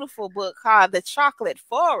beautiful book called The Chocolate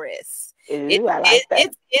Forest. Ooh, I like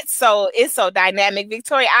that. It's so dynamic.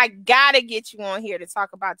 Victoria, I gotta get you on here to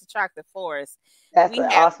talk about The Chocolate Forest. That's an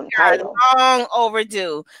awesome title. Long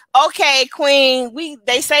overdue. Okay, Queen.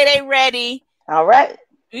 They say they ready. All right.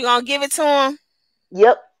 We gonna give it to them.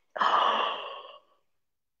 Yep.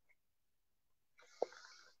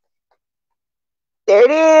 There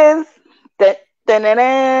it is. Dun, dun,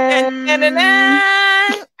 dun, dun.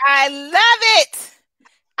 I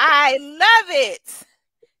love it.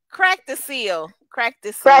 Crack the seal.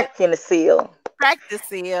 Cracking the seal. Crack the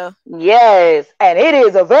seal. Yes, and it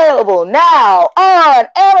is available now on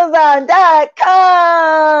Amazon.com.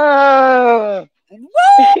 Woo!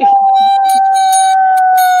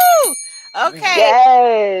 Okay.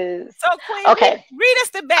 Yes. So, Queen, read us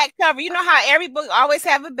the back cover. You know how every book always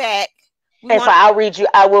have a back. I will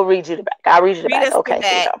read you the back. I'll read you the back. Okay. The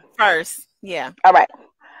back first. Yeah. All right.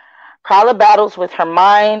 Carla battles with her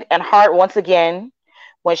mind and heart once again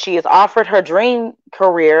when she is offered her dream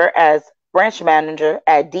career as branch manager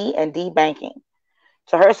at D&D Banking.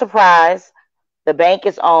 To her surprise, the bank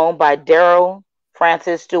is owned by Daryl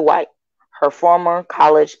Francis Dwight, her former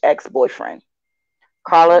college ex-boyfriend.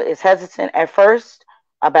 Carla is hesitant at first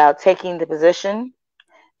about taking the position.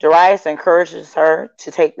 Darius encourages her to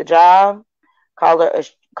take the job. Carla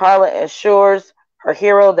assures her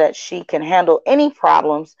hero that she can handle any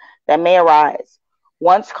problems that may arise.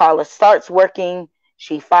 Once Carla starts working,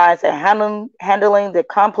 she finds that handling the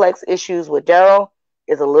complex issues with Daryl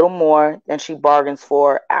is a little more than she bargains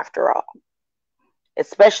for after all.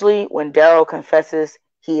 Especially when Daryl confesses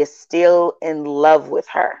he is still in love with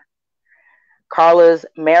her. Carla's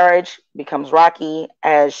marriage becomes rocky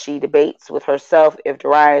as she debates with herself if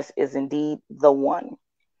Darius is indeed the one.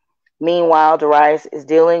 Meanwhile, Darius is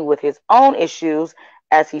dealing with his own issues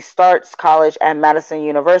as he starts college at Madison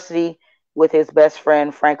University with his best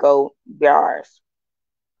friend Franco Biars.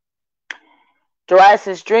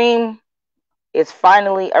 Darius' dream is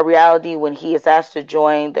finally a reality when he is asked to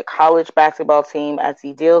join the college basketball team as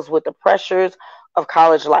he deals with the pressures of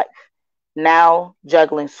college life. Now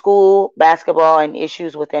juggling school, basketball, and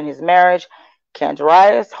issues within his marriage, can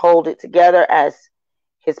Darius hold it together as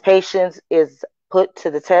his patience is put to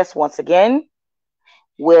the test once again?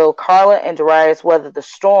 Will Carla and Darius weather the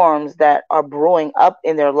storms that are brewing up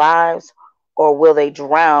in their lives, or will they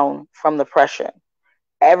drown from the pressure?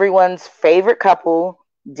 Everyone's favorite couple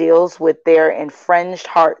deals with their infringed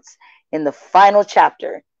hearts in the final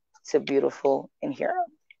chapter to Beautiful and Hero.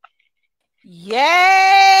 Yay!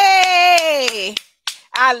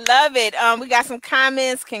 I love it. We got some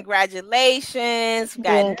comments. Congratulations. We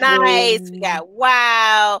got Thank nice. We you. got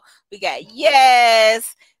wow. We got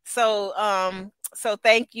yes. So so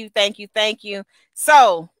thank you, thank you, thank you.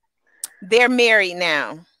 So they're married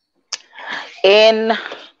now. In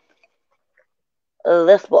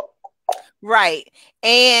this book. Right.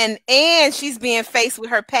 And she's being faced with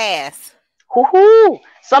her past. Woohoo!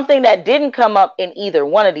 Something that didn't come up in either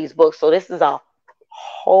one of these books. So this is a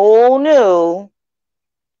whole new,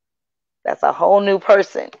 that's a whole new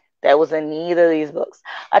person that was in neither of these books.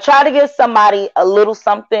 I try to give somebody a little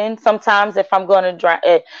something sometimes if I'm going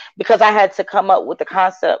to because I had to come up with the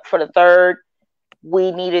concept for the third.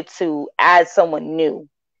 We needed to add someone new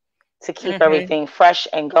to keep everything fresh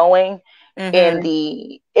and going. In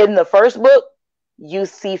the first book, you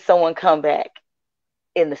see someone come back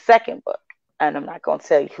in the second book, and I'm not going to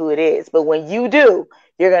tell you who it is, but when you do,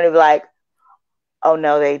 you're going to be like, oh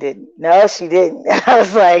no, they didn't. No, she didn't. I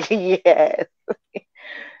was like, yes.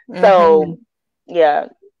 So yeah,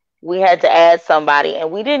 we had to add somebody,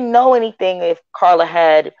 and we didn't know anything if Carla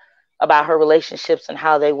had about her relationships and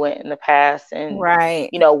how they went in the past, and right,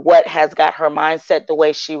 what has got her mindset the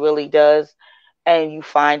way she really does, and you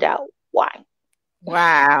find out why.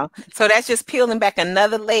 Wow. So that's just peeling back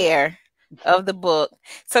another layer of the book.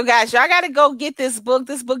 So guys, y'all got to go get this book.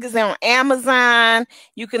 This book is on Amazon.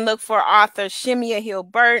 You can look for author Chimia Hill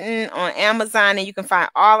Burton on Amazon, and you can find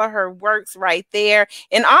all of her works right there.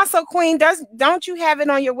 And also, Queen, don't you have it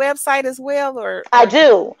on your website as well? Or I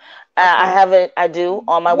do. Okay. I have it. I do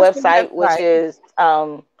on my website, which is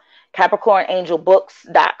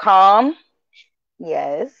CapricornAngelBooks.com.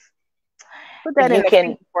 Yes. Put that in the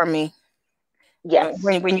feed for me. Yes.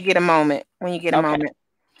 When you get a moment. When you get a moment.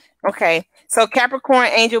 Okay. So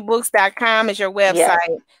CapricornAngelBooks.com is your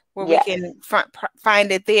website where we can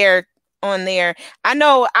find it there on there. I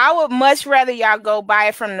know I would much rather y'all go buy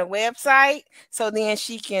it from the website, so then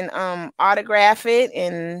she can autograph it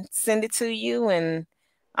and send it to you and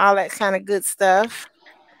all that kind of good stuff.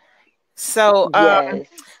 So because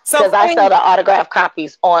I sell the autograph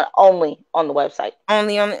copies only on the website.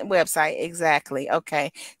 Only on the website, exactly.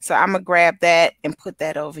 Okay. So I'm gonna grab that and put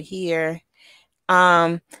that over here.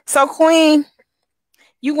 So Queen,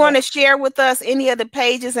 you want to share with us any of the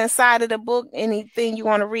pages inside of the book? Anything you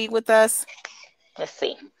want to read with us? Let's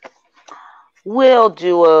see. We'll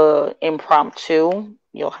do a impromptu.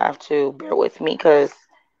 You'll have to bear with me because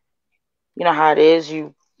you know how it is.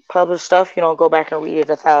 You publish stuff, you don't go back and read it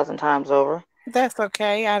 1,000 times over. That's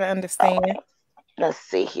okay. I understand. Okay. Let's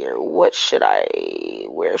see here. Where should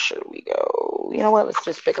we go? You know what? Let's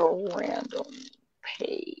just pick a random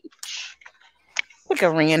page. Pick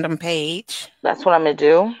a random page. That's what I'm going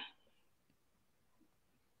to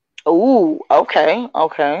do. Ooh, okay.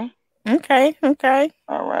 Okay. All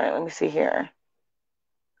right, let me see here.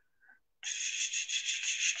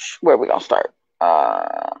 Where are we going to start?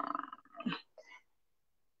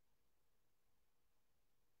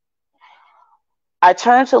 I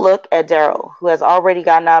turn to look at Daryl, who has already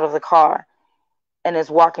gotten out of the car and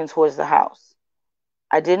is walking towards the house.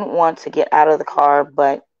 I didn't want to get out of the car,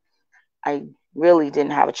 but I really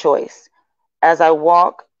didn't have a choice. As I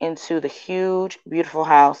walk into the huge, beautiful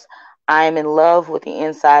house, I am in love with the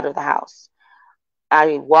inside of the house.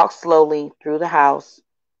 I walk slowly through the house,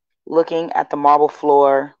 looking at the marble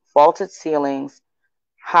floor, vaulted ceilings,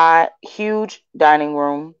 huge dining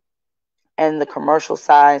room, and the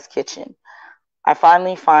commercial-sized kitchen. I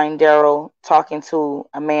finally find Daryl talking to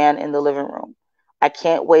a man in the living room. I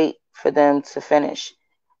can't wait for them to finish.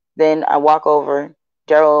 Then I walk over,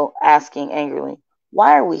 Daryl asking angrily,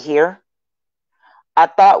 "Why are we here?" I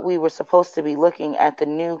thought we were supposed to be looking at the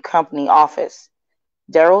new company office.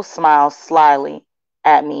 Daryl smiles slyly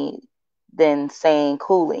at me, then saying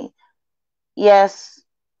coolly, "Yes,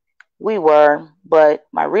 we were, but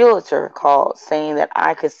my realtor called saying that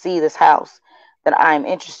I could see this house that I am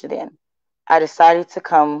interested in. I decided to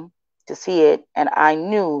come to see it, and I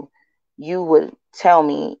knew you would tell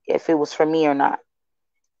me if it was for me or not.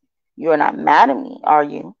 You are not mad at me, are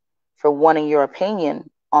you, for wanting your opinion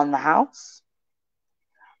on the house?"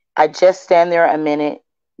 I just stand there a minute,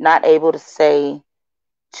 not able to say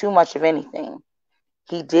too much of anything.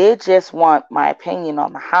 He did just want my opinion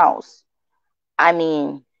on the house. I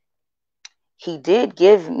mean, he did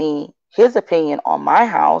give me his opinion on my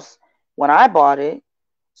house when I bought it.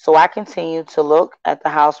 So I continued to look at the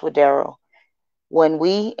house with Daryl. When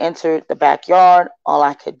we entered the backyard, all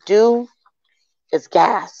I could do is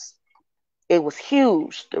gasp. It was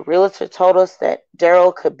huge. The realtor told us that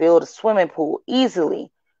Daryl could build a swimming pool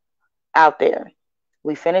easily out there.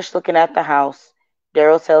 We finished looking at the house.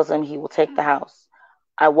 Daryl tells him he will take the house.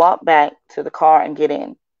 I walk back to the car and get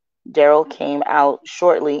in. Daryl came out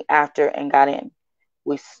shortly after and got in.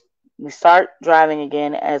 We we start driving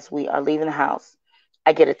again as we are leaving the house.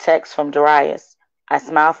 I get a text from Darius. I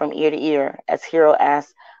smile from ear to ear as Hero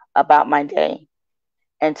asks about my day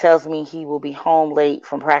and tells me he will be home late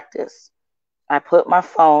from practice. I put my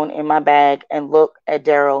phone in my bag and look at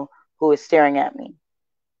Daryl, who is staring at me.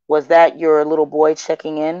 Was that your little boy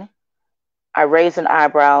checking in? I raise an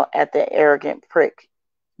eyebrow at the arrogant prick.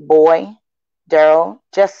 Boy, Daryl,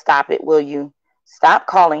 just stop it, will you? Stop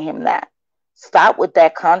calling him that. Stop with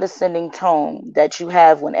that condescending tone that you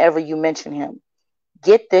have whenever you mention him.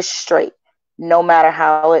 Get this straight, no matter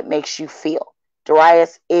how it makes you feel.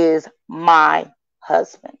 Darius is my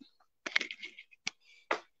husband.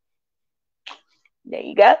 There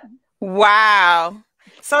you go. Wow.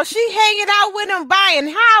 So she hanging out with him,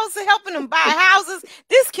 buying houses, helping him buy houses.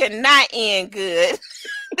 This cannot end good.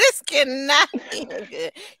 This cannot end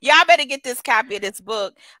good. Y'all better get this copy of this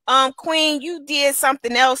book. Queen, you did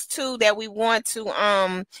something else too that we want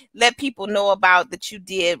to let people know about that you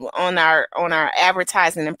did on our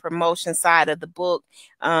advertising and promotion side of the book.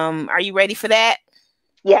 Are you ready for that?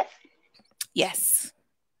 Yes. Yes.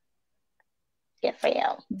 Yes, I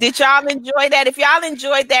am. Did y'all enjoy that? If y'all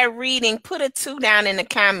enjoyed that reading, put a 2 down in the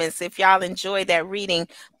comments. If y'all enjoyed that reading,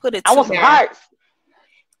 put a 2 I want some down. hearts.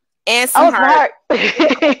 And some hearts.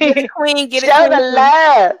 Get a queen. Get a queen. Show the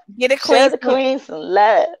love. Get a queen. Show the queen some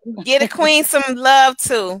love. Get a queen some love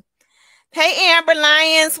too. Hey, Amber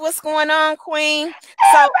Lyons, what's going on, Queen?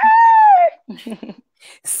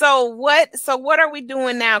 So what are we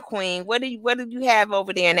doing now, Queen? What do you have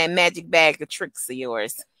over there in that magic bag of tricks of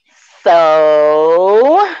yours?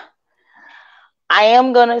 So I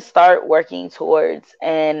am gonna start working towards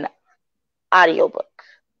an audiobook.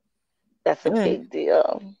 That's a big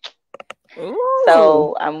deal. Ooh.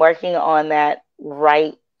 So I'm working on that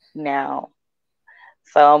right now.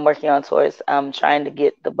 So I'm working on towards trying to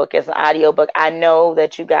get the book as an audiobook. I know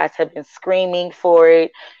that you guys have been screaming for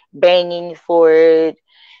it, banging for it,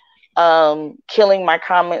 killing my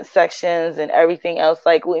comment sections and everything else.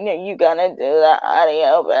 Like, when are you gonna do the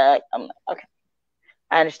audiobook? I'm like, okay.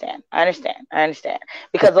 I understand.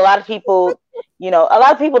 Because a lot of people,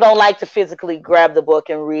 don't like to physically grab the book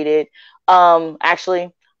and read it.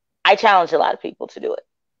 Actually, I challenge a lot of people to do it.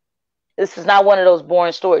 This is not one of those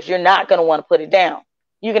boring stories. You're not going to want to put it down.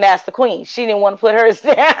 You can ask the queen. She didn't want to put hers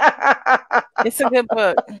down. It's a good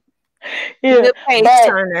book. Yeah. Good page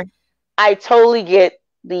turner. I totally get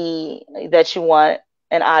that you want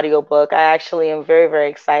an audiobook. I actually am very, very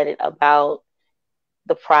excited about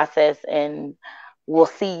the process, and we'll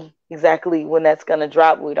see exactly when that's going to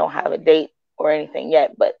drop. We don't have a date or anything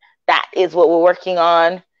yet, but that is what we're working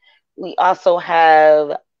on. We also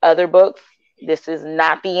have other books. This is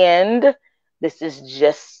not the end. This is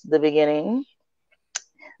just the beginning.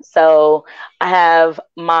 So I have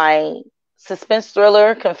my suspense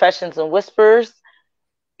thriller, Confessions and Whispers.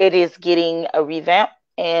 It is getting a revamp,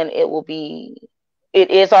 and it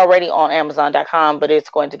is already on Amazon.com, but it's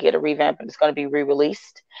going to get a revamp, and it's going to be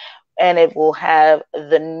re-released. And it will have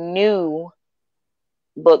the new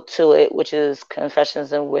book to it, which is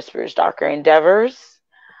Confessions and Whispers, Darker Endeavors.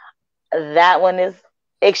 That one is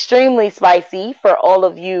extremely spicy for all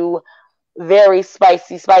of you very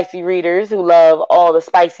spicy readers who love all the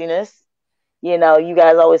spiciness. You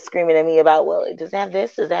guys always screaming at me about, well, does it have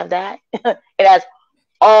this? Does it have that? It has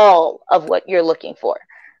all of what you're looking for.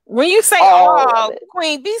 When you say all,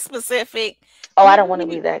 Queen, be specific. Oh, I don't want to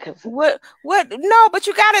be that. What? No, but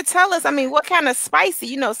you got to tell us. I mean, what kind of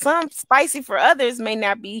spicy? Some spicy for others may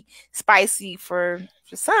not be spicy for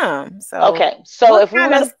some. So okay. So if we're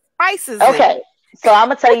gonna spices, okay. So I'm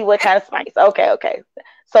gonna tell you what kind of spice. Okay.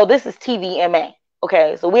 So this is TVMA.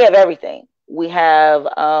 Okay. So we have everything. We have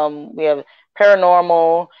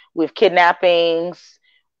paranormal. We have kidnappings.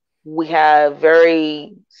 We have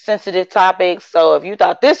very sensitive topics. So if you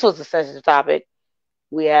thought this was a sensitive topic,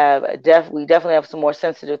 we definitely have some more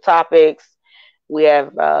sensitive topics. We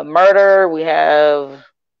have murder. We have,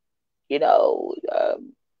 we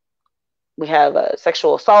have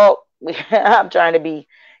sexual assault. I'm trying to be,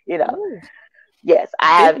 Ooh. Yes,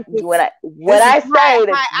 I have. When I say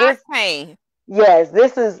that this, octane.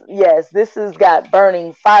 This has got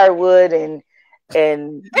burning firewood and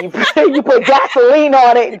you put gasoline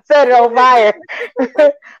on it and set it on fire.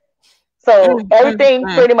 So everything,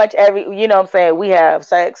 pretty much what I'm saying, we have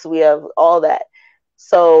sex, we have all that.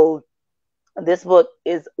 So this book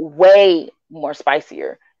is way more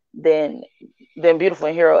spicier than Beautiful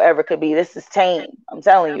and Hero ever could be. This is tame. I'm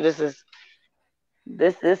telling you, this is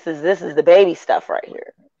the baby stuff right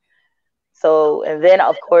here. So, and then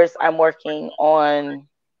of course I'm working on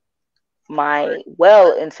my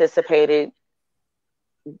well anticipated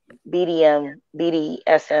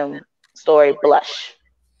BDSM story, Blush.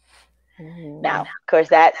 Now, of course,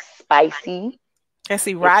 that's spicy. That's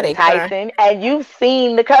erotic. It's enticing, and you've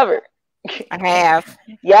seen the cover. I have.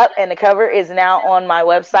 Yep, and the cover is now on my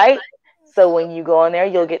website. So when you go on there,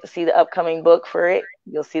 you'll get to see the upcoming book for it.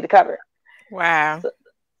 You'll see the cover. Wow. So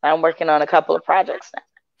I'm working on a couple of projects now.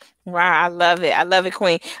 Wow, I love it. I love it,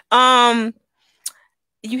 Queen.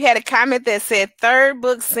 You had a comment that said third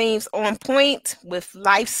book seems on point with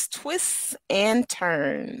life's twists and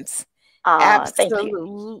turns.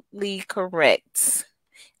 Absolutely correct.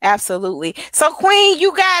 Absolutely. So, Queen,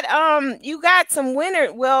 you got some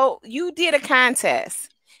winner. Well, you did a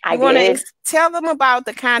contest. I did. Tell them about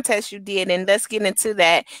the contest you did, and let's get into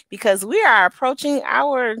that because we are approaching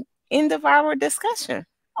our end of our discussion.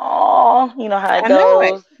 Oh, you know how it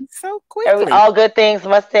goes. So quickly. All good things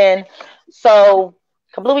must end. So,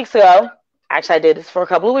 a couple of weeks ago, actually, I did this for a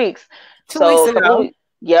couple of weeks. A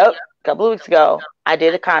couple of weeks ago, I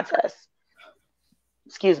did a contest.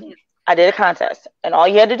 Excuse me. I did a contest, and all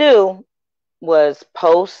you had to do was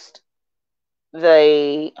post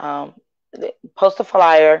a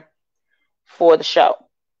flyer for the show.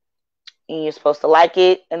 And you're supposed to like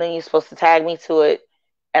it, and then you're supposed to tag me to it,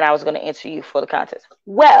 and I was going to enter you for the contest.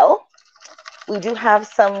 Well, we do have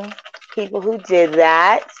some people who did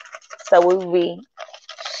that, so we'll be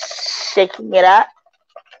shaking it up.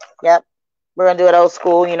 Yep, we're gonna do it old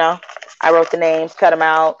school. I wrote the names, cut them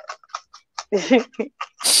out.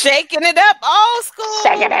 Shaking it up, old school.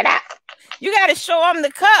 Shaking it up. You got to show them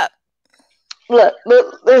the cup. Look,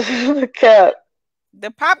 the cup.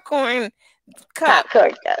 The popcorn cup.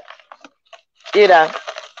 Popcorn cup.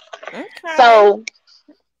 Okay. So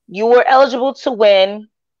you were eligible to win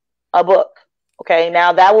a book. Okay,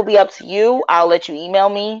 now that will be up to you. I'll let you email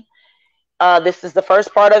me. This is the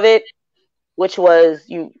first part of it, which was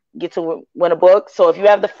you get to win a book. So if you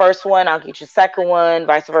have the first one, I'll get you the second one,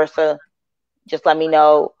 vice versa. Just let me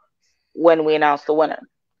know when we announce the winner.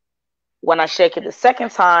 When I shake it the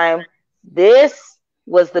second time, this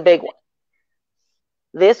was the big one.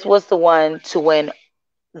 This was the one to win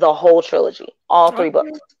the whole trilogy, all 3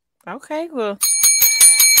 books. Okay, well.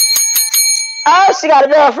 Oh, she got a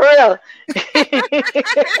bell for real.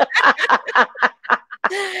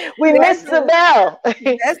 We missed the bell.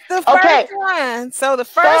 That's the first one. So the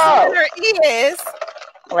first winner is.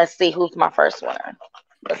 Let's see who's my first winner.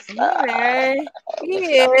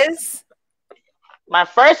 Is. My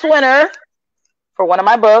first winner for one of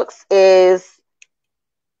my books is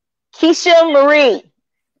Keisha Marie.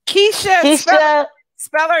 Keisha.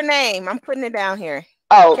 Spell her name. I'm putting it down here.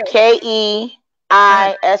 Oh, Keisha.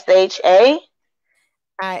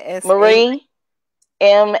 Marie. Marie.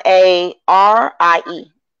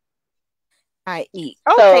 Okay.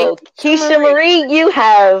 So Keisha Marie, you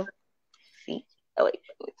have. See. Oh wait.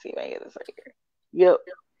 Let's see if I get this right here. Yep.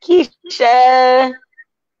 Keisha,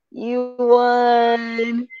 you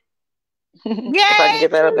won. Yay! If I can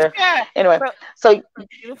get that up there. Anyway, so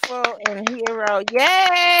beautiful and hero.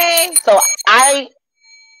 Yay! So I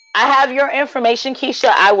have your information,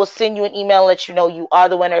 Keisha. I will send you an email and let you know you are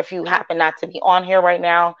the winner if you happen not to be on here right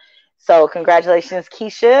now. So congratulations,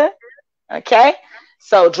 Keisha. Okay.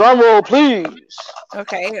 So drum roll, please.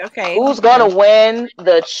 Okay. Who's gonna win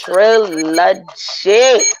the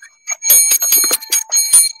trilogy?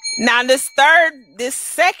 Now this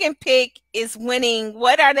second pick is winning.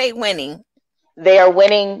 What are they winning? They are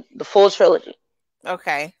winning the full trilogy.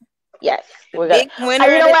 Okay. Yes. We're big winner.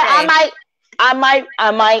 You know what? I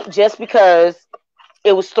might just because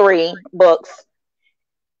it was 3 books,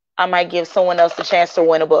 I might give someone else a chance to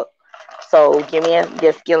win a book. So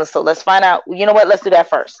so let's find out. You know what? Let's do that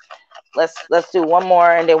first. Let's do one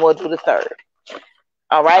more and then we'll do the third.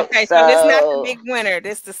 All right. Okay, so this is not the big winner.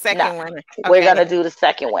 This is the second winner. Okay. We're gonna do the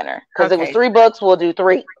second winner because it was 3 books. We'll do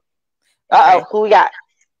 3. Who we got?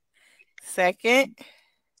 Second,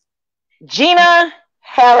 Gina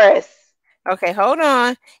Harris. Okay, hold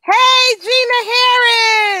on. Hey, Gina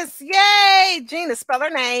Harris! Yay, Gina. Spell her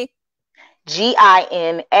name.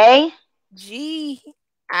 Gina. Gina.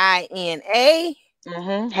 I-N-A.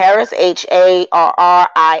 Harris, Harris.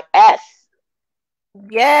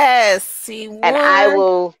 Yes, she And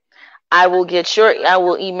won. I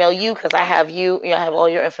will email you because I have I have all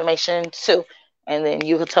your information too. And then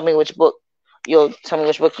you can tell me which book you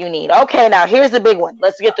need. Okay, now here's the big one.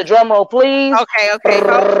 Let's get the drum roll, please. Okay. Wait,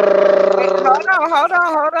 hold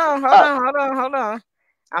on. Hold on.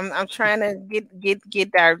 I'm trying to get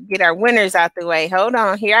our winners out the way. Hold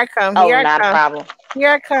on. Here I come. Oh, not a problem. Here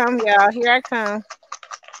I come, y'all. Here I come.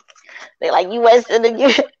 They like you wasted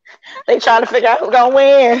you. They trying to figure out who's gonna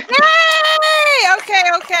win. Yay! Okay.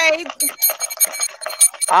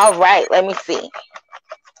 All right, let me see.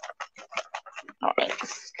 All right,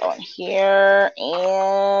 let's go in here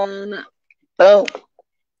and boom.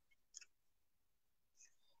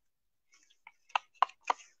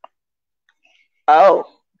 Oh.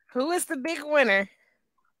 Who is the big winner?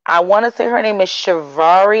 I want to say her name is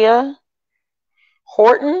Shavaria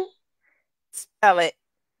Horton. Spell it.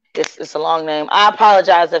 It's a long name. I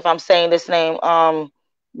apologize if I'm saying this name wrong.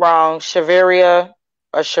 Shavaria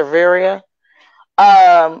or Shavaria.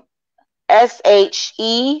 SHERVERIA.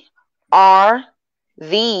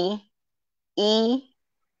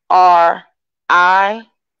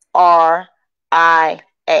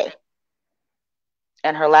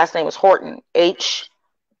 And her last name is Horton.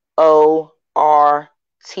 HORTON.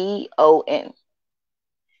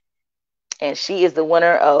 And she is the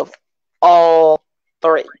winner of all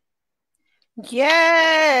 3.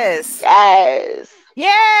 Yes.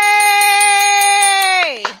 Yay!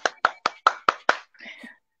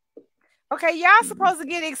 Okay, y'all supposed to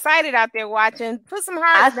get excited out there watching. Put some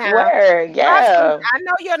hearts down. I swear, yeah. I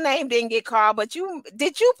know your name didn't get called, but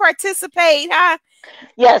did you participate, huh?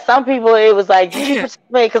 Yeah, some people, it was like, did you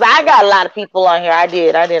participate? Because I got a lot of people on here. I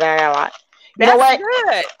did. I got a lot. You know what?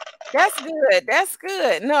 That's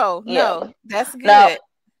good. No, that's good. No.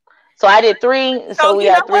 So I did 3. So we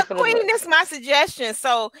had 3 from the Queen, this is my suggestion.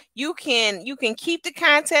 So you can keep the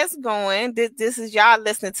contest going. This is y'all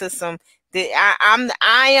listening to some.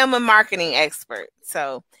 I am a marketing expert,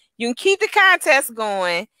 so you can keep the contest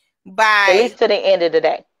going by at least to the end of the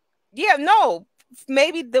day. Yeah, no,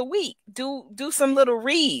 maybe the week. Do some little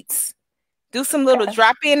reads. Do some little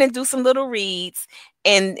drop in and do some little reads,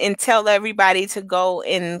 and tell everybody to go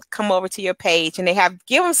and come over to your page, and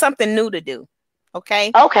give them something new to do.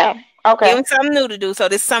 Okay. Give them something new to do. So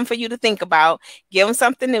there's something for you to think about. Give them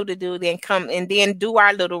something new to do. Then come and then do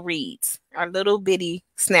our little reads, our little bitty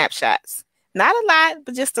snapshots. Not a lot,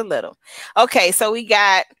 but just a little. Okay, so we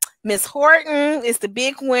got Miss Horton is the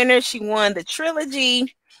big winner. She won the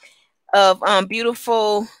trilogy of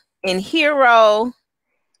Beautiful and Hero.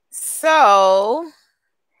 So,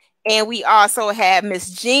 and we also have Miss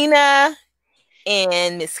Gina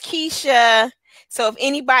and Miss Keisha. So if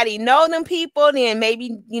anybody know them people, then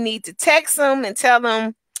maybe you need to text them and tell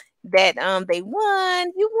them that they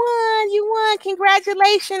won. You won.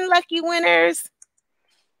 Congratulations, lucky winners.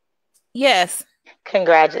 Yes.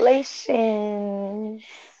 Congratulations.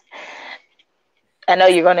 I know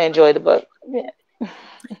you're going to enjoy the book. Yeah.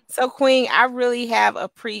 So Queen, I really have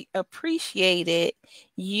appreciated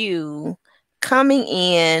you coming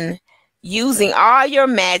in, using all your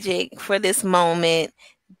magic for this moment,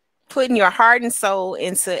 putting your heart and soul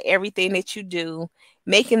into everything that you do,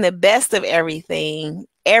 making the best of everything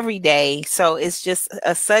every day. So it's just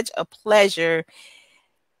such a pleasure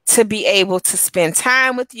to be able to spend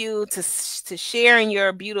time with you, to share in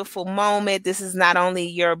your beautiful moment. This is not only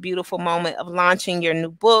your beautiful moment of launching your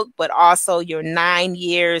new book, but also your 9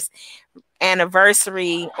 years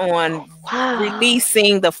anniversary on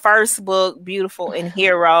releasing the first book, Beautiful and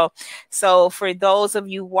Hero. So for those of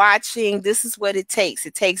you watching, this is what it takes.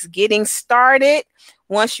 It takes getting started.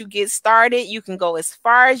 Once you get started, you can go as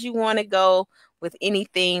far as you want to go with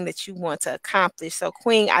anything that you want to accomplish. So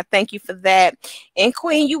Queen, I thank you for that. And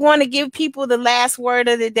Queen, you want to give people the last word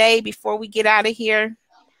of the day before we get out of here?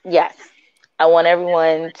 Yes. I want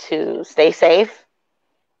everyone to stay safe,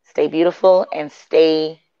 stay beautiful, and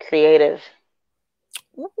stay creative.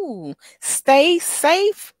 Ooh, stay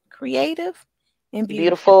safe, creative, and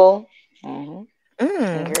beautiful.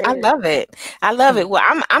 I love it. I love it. Well,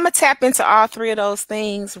 I'm gonna tap into all 3 of those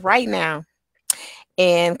things right now.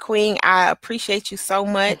 And Queen, I appreciate you so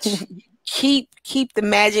much. keep the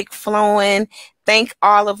magic flowing. Thank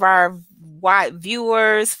all of our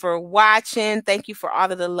viewers for watching. Thank you for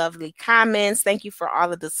all of the lovely comments. Thank you for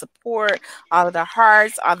all of the support, all of the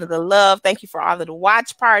hearts, all of the love. Thank you for all of the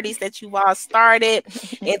watch parties that you've all started.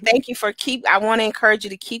 And thank you for I want to encourage you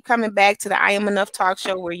to keep coming back to the I Am Enough talk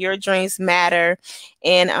show where your dreams matter.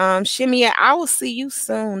 And Chimia, I will see you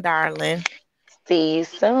soon, darling. See you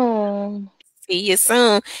soon. See you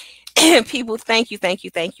soon. People, thank you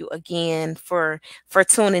again for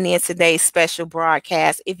tuning in today's special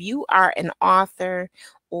broadcast. If you are an author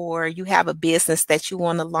or you have a business that you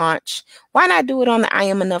want to launch, why not do it on the I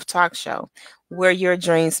Am Enough talk show, where your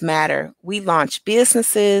dreams matter? We launch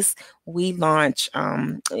businesses. We launch,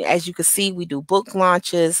 as you can see, we do book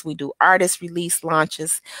launches. We do artist release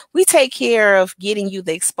launches. We take care of getting you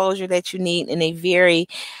the exposure that you need in a very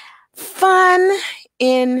fun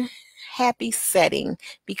and happy setting,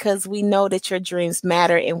 because we know that your dreams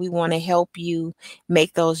matter and we want to help you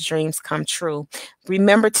make those dreams come true.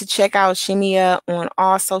 Remember to check out Chimia on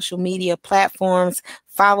all social media platforms.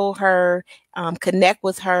 Follow her, connect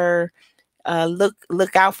with her,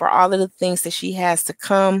 look out for all of the things that she has to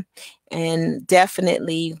come, and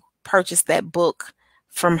definitely purchase that book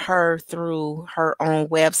from her through her own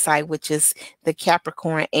website, which is the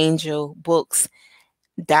Capricorn Angel Books.com.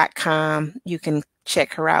 You can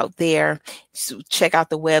check her out there. So check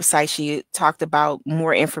out the website. She talked about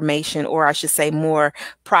more information, or I should say more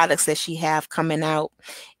products that she have coming out.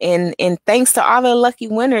 And thanks to all the lucky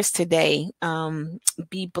winners today.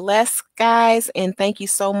 Be blessed, guys, and thank you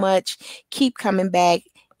so much. Keep coming back.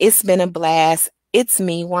 It's been a blast. It's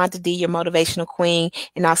me, Wanda D, your motivational queen,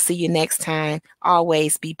 and I'll see you next time.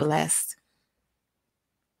 Always be blessed.